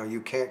said,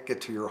 you can't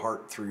get to your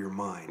heart through your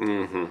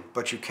mind,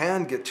 but you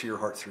can get to your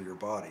heart through your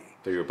body.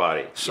 Through your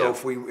body. So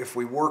if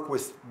we work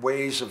with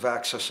ways of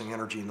accessing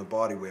energy in the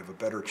body, we have a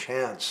better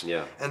chance.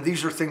 Yeah. And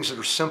these are things that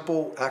are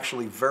simple,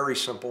 actually very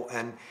simple,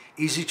 and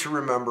easy to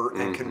remember,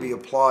 and can be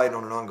applied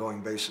on an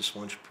ongoing basis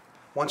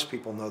once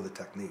people know the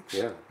techniques.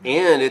 Yeah.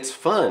 And it's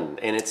fun,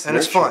 and it's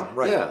fun,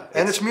 right? Yeah.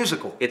 And it's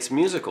musical. It's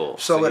musical.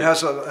 So it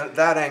has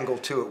that angle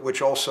to it,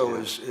 which also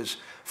is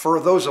for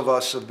those of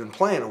us who have been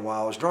playing a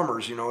while as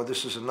drummers.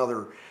 This is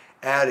another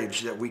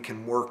adage that we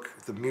can work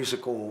the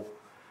musical,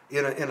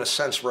 in a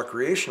sense,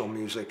 recreational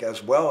music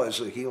as well as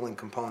a healing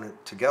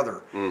component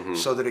together,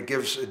 so that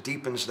it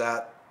deepens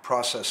that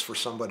process for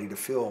somebody to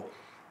feel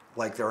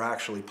like they're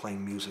actually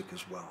playing music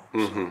as well.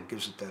 So it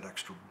gives it that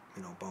extra,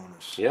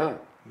 bonus. Yeah,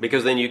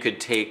 because then you could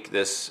take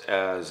this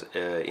as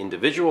an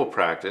individual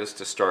practice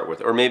to start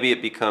with, or maybe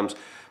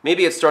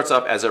it starts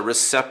off as a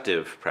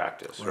receptive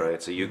practice,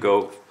 right? So you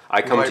go,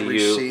 I come to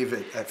you. Receive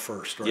it at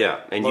first, right? Yeah,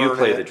 and you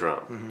play the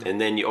drum.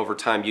 And then over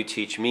time you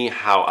teach me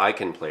how I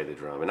can play the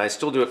drum. And I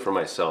still do it for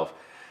myself.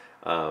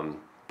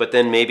 But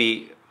then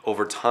maybe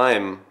over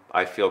time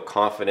I feel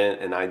confident,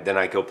 and then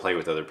I go play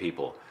with other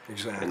people.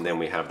 Exactly. And then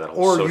we have that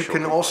whole social Or you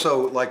can component.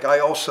 also, I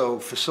also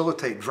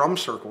facilitate drum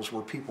circles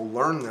where people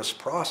learn this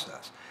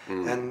process.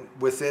 And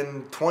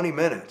within 20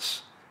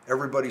 minutes,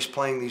 everybody's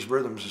playing these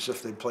rhythms as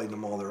if they'd played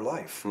them all their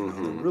life. They're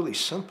really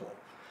simple.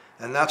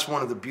 And that's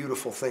one of the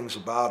beautiful things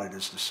about it,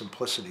 is the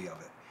simplicity of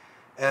it.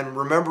 And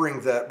remembering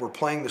that we're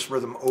playing this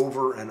rhythm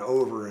over and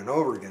over and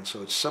over again.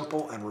 So it's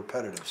simple and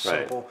repetitive,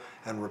 simple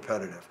and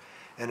repetitive.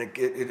 And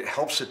it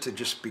helps it to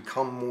just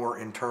become more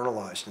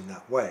internalized in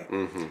that way.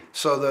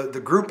 So the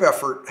group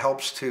effort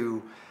helps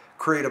to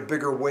create a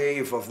bigger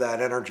wave of that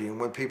energy. And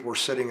when people are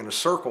sitting in a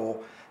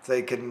circle,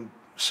 they can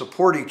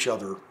support each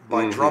other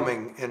by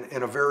drumming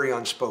in a very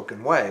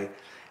unspoken way.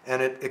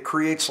 And it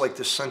creates like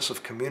this sense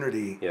of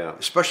community,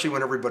 especially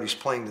when everybody's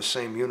playing the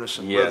same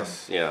unison rhythm.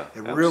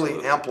 It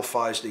really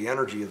amplifies the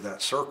energy of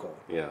that circle.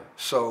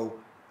 So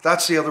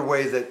that's the other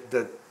way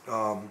that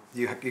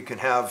you can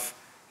have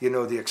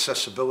the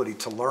accessibility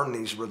to learn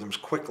these rhythms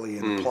quickly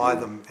and apply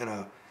them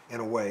in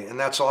a way. And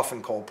that's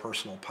often called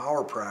personal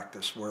power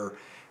practice, where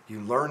you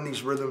learn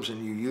these rhythms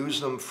and you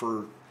use them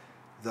for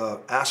the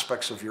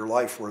aspects of your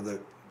life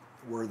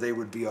where they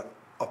would be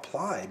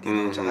applied,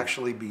 to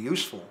actually be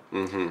useful.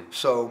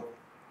 So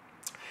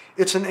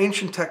it's an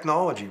ancient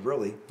technology,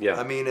 really.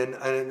 I mean, and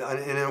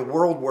in a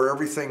world where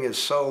everything is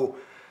so,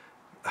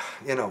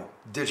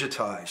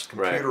 digitized,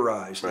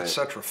 computerized,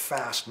 etc.,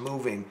 fast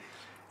moving,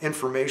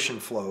 information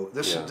flow.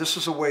 This Yeah. this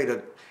is a way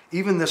to,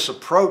 even this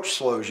approach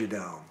slows you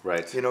down.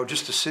 Right. You know,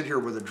 just to sit here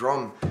with a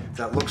drum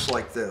that looks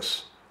like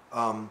this,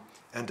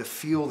 and to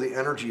feel the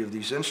energy of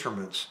these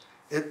instruments,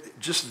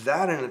 just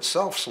that in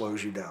itself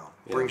slows you down,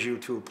 brings you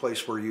to a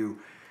place where you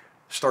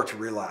start to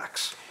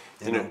relax.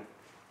 You know?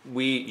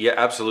 Yeah,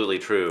 absolutely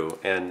true,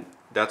 and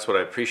that's what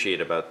I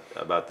appreciate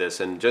about this.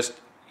 And just,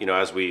 you know,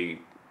 as we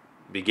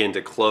begin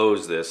to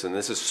close this, and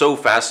this is so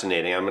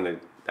fascinating, I'm going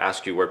to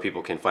ask you where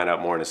people can find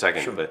out more in a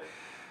second. Sure. But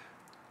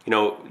you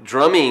know,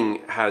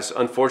 drumming has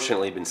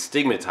unfortunately been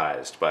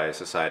stigmatized by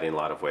society in a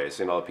lot of ways.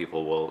 And a lot of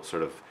people will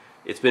sort of,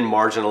 it's been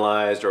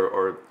marginalized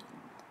or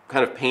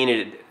kind of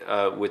painted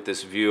with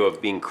this view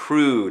of being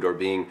crude or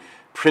being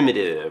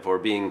primitive or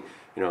being,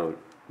 you know,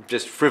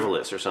 just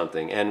frivolous or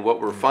something. And what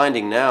we're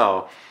finding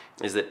now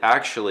is that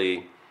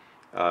actually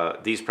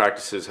these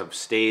practices have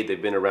stayed,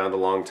 they've been around a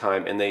long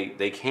time, and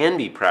they can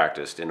be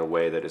practiced in a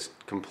way that is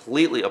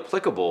completely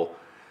applicable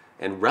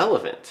and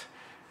relevant,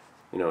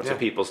 you know, to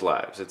people's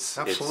lives.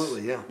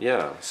 Absolutely, yeah.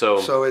 Yeah. So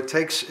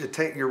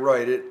you're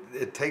right.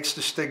 It takes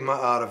the stigma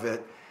out of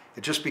it.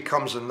 It just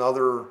becomes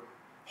another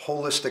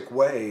holistic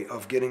way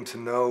of getting to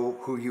know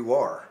who you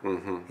are,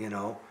 you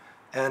know,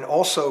 and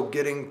also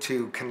getting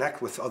to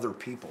connect with other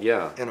people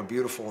in a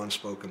beautiful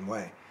unspoken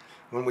way.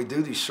 When we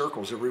do these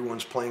circles,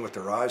 everyone's playing with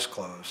their eyes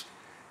closed,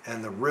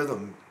 and the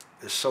rhythm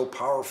is so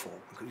powerful.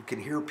 You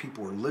can hear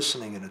people are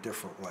listening in a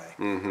different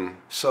way.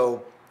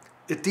 So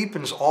it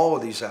deepens all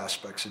of these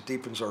aspects. It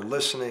deepens our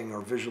listening,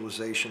 our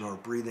visualization, our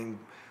breathing,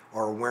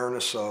 our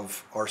awareness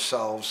of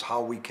ourselves,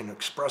 how we can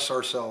express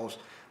ourselves,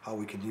 how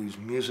we can use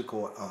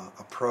musical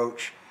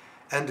approach,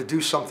 and to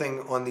do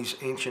something on these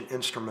ancient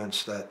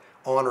instruments that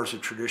honors a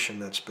tradition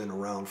that's been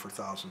around for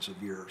thousands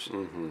of years.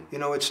 You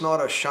know, it's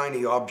not a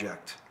shiny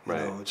object. You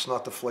know, it's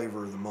not the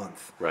flavor of the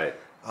month. Right.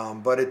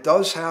 But it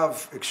does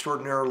have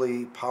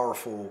extraordinarily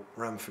powerful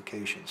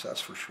ramifications,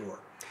 that's for sure.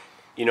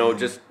 You know,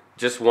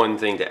 just one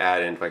thing to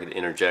add, and if I could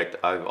interject,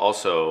 I've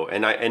also,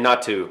 and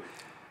not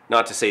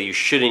to say you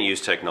shouldn't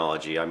use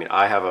technology. I mean,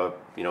 I have a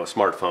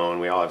smartphone.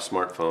 We all have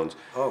smartphones.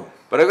 Oh.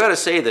 But I've got to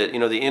say that, you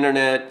know, the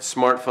internet,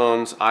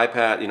 smartphones,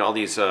 iPad, you know, all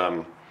these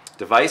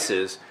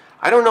devices,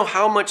 I don't know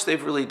how much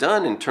they've really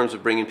done in terms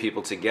of bringing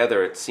people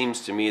together. It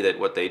seems to me that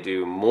what they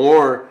do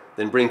more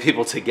than bring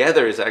people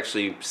together is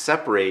actually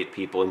separate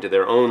people into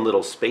their own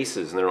little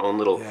spaces and their own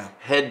little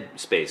head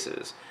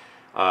spaces.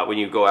 When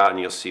you go out and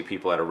you'll see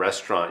people at a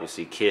restaurant, you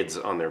see kids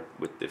on their,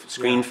 with the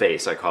screen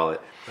face, I call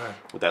it,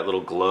 with that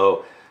little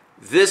glow.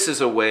 This is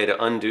a way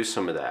to undo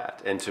some of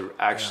that and to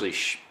actually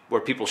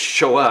where people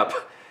show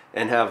up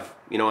and have,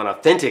 you know, an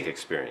authentic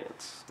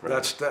experience.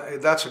 Right?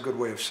 That's a good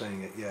way of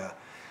saying it. Yeah.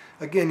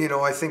 Again, you know,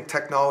 I think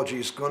technology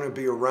is going to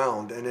be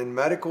around, and in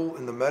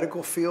the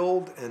medical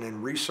field and in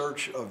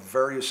research of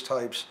various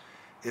types,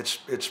 it's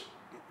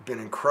been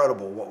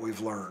incredible what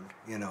we've learned.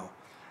 You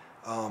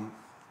know,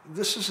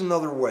 this is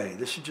another way.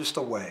 This is just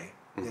a way.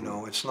 You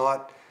know, it's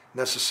not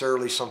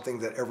necessarily something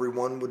that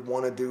everyone would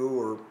want to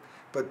do,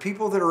 but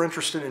people that are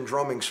interested in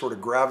drumming sort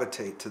of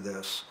gravitate to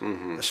this,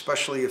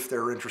 especially if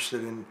they're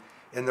interested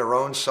in their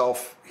own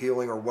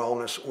self-healing or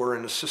wellness, or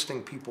in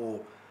assisting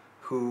people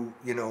who,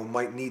 you know,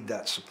 might need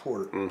that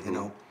support, you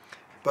know.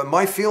 But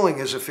my feeling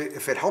is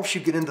if it helps you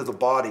get into the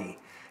body,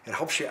 it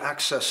helps you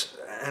access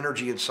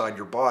energy inside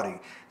your body,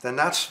 then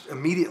that's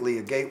immediately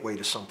a gateway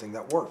to something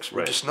that works.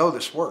 We just know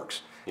this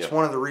works. It's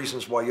one of the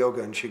reasons why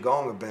yoga and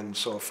qigong have been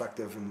so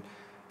effective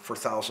for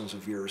thousands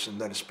of years,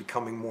 and that it's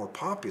becoming more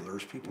popular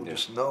as people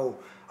just know,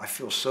 I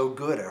feel so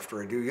good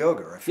after I do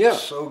yoga, or I feel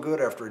so good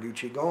after I do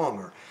qigong,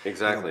 or you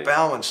know,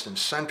 balanced and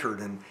centered.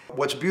 And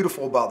what's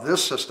beautiful about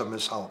this system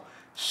is how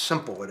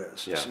simple it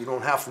is. So you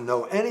don't have to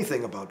know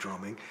anything about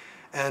drumming,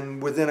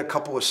 and within a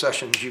couple of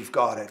sessions you've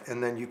got it,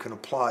 and then you can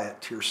apply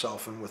it to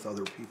yourself and with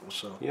other people.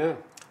 So it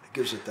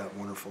gives it that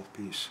wonderful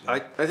piece. I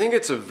think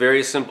it's a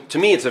very simple, to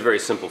me it's a very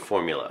simple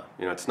formula.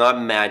 You know, it's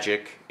not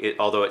magic,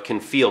 although it can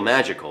feel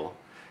magical,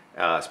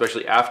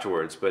 especially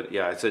afterwards. But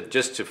yeah, it's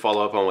just to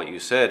follow up on what you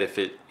said, if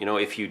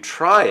you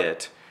try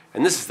it,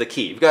 and this is the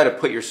key, you've got to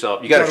put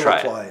yourself, you got to try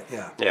it.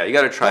 Yeah, you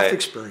got to try it.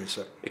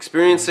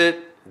 Experience it,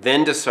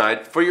 then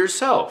decide for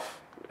yourself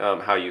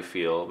how you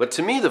feel. But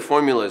to me, the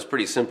formula is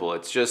pretty simple.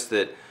 It's just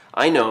that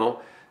I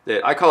know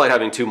that I call it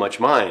having too much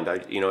mind.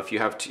 You know, if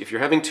you're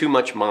having too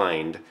much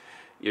mind,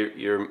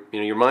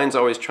 your mind's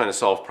always trying to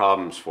solve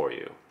problems for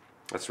you.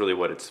 That's really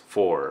what it's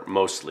for,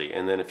 mostly.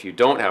 And then if you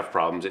don't have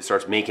problems, it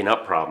starts making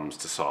up problems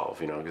to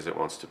solve, you know, because it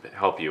wants to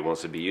help you, it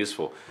wants to be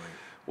useful.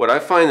 What I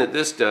find that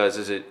this does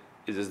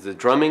is the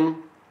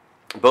drumming,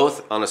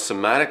 both on a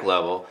somatic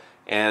level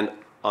and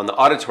on the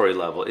auditory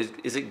level,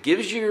 is it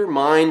gives your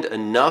mind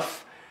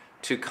enough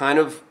to kind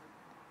of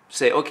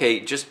say, okay,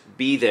 just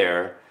be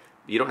there.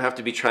 You don't have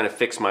to be trying to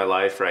fix my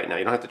life right now.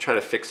 You don't have to try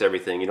to fix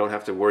everything. You don't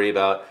have to worry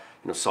about,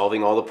 you know,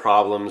 solving all the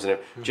problems. And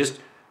just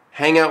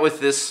hang out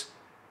with this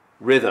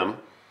rhythm.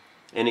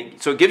 And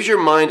so it gives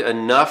your mind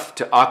enough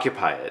to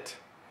occupy it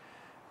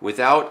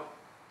without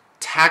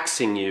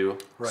taxing you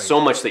Right. so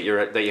much that you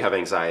have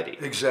anxiety.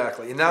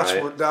 Exactly, and that's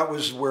Right. what that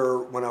was where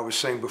when I was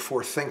saying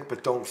before, think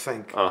but don't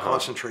think,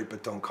 concentrate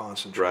but don't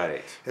concentrate.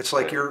 Right. It's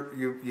like Right.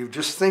 you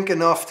just think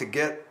enough to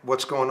get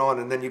what's going on,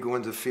 and then you go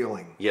into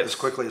feeling Yes. as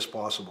quickly as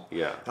possible.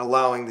 Yeah.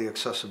 Allowing the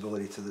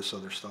accessibility to this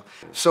other stuff.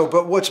 So,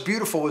 but what's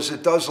beautiful is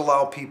it does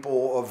allow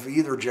people of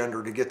either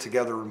gender to get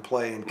together and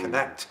play and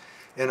connect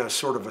in a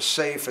sort of a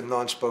safe and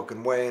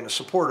non-spoken way, in a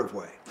supportive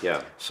way.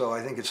 Yeah. So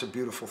I think it's a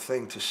beautiful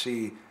thing to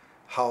see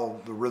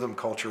how the rhythm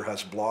culture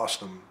has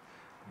blossomed,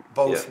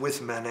 both Yeah. with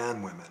men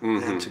and women,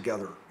 and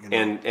together. You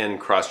know? And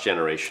cross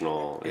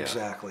generational. Yeah.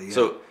 Exactly. Yeah.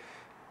 So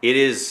it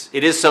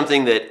is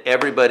something that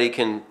everybody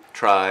can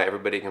try,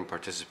 everybody can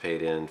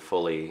participate in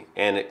fully,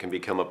 and it can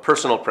become a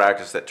personal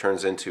practice that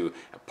turns into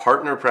a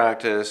partner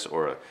practice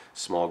or a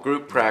small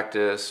group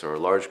practice or a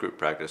large group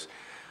practice.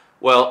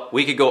 Well,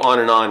 we could go on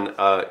and on.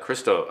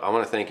 Christo, I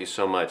want to thank you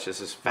so much. This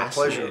is My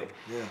fascinating. pleasure.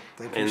 Yeah.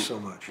 Thank you so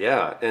much.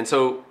 Yeah, and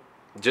so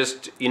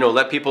just,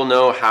 let people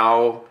know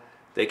how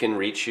they can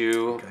reach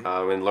you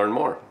and learn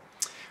more.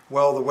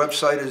 Well, the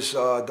website is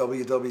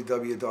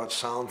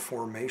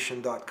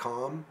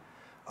www.soundformation.com.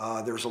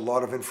 There's a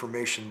lot of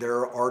information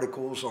there,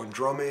 articles on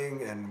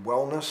drumming and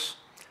wellness.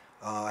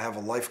 I have a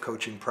life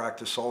coaching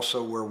practice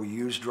also where we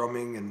use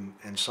drumming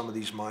and some of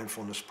these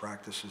mindfulness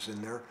practices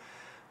in there.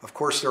 Of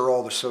course, there are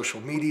all the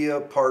social media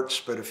parts,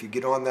 but if you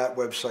get on that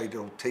website,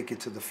 it'll take you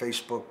to the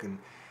Facebook and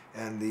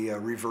the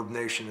Reverb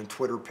Nation and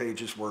Twitter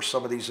pages where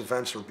some of these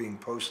events are being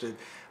posted.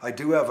 I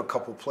do have a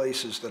couple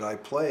places that I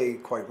play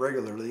quite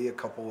regularly, a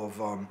couple of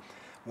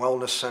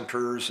wellness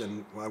centers,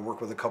 and I work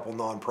with a couple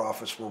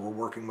nonprofits where we're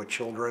working with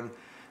children.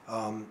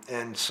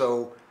 And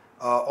so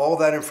all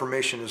that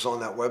information is on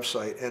that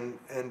website. And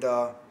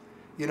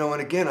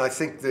again, I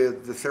think the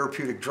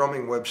Therapeutic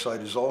Drumming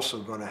website is also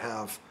going to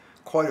have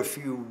quite a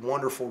few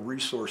wonderful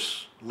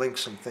resource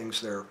links and things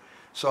there.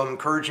 So I'm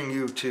encouraging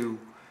you to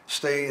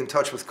stay in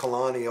touch with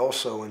Pellani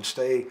also and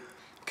stay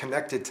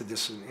connected to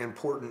this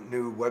important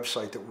new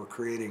website that we're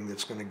creating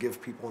that's going to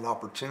give people an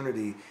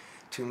opportunity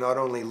to not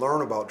only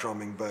learn about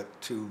drumming but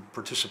to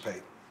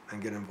participate and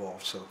get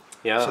involved. So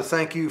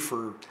thank you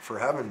for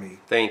having me.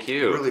 Thank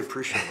you. I really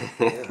appreciate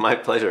it. Yeah. My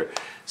pleasure.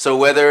 So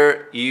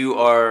whether you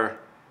are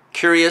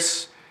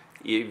curious,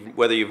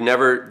 whether you've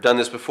never done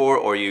this before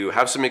or you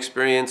have some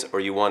experience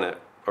or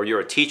you're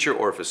a teacher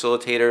or a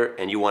facilitator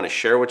and you want to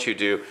share what you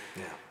do,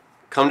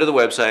 come to the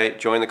website,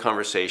 join the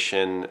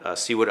conversation,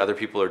 see what other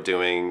people are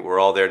doing. We're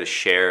all there to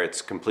share.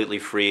 It's completely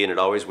free, and it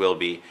always will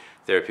be,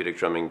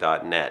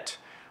 therapeuticdrumming.net.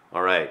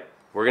 All right,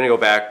 we're going to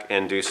go back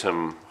and do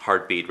some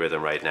heartbeat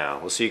rhythm right now.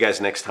 We'll see you guys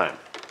next time.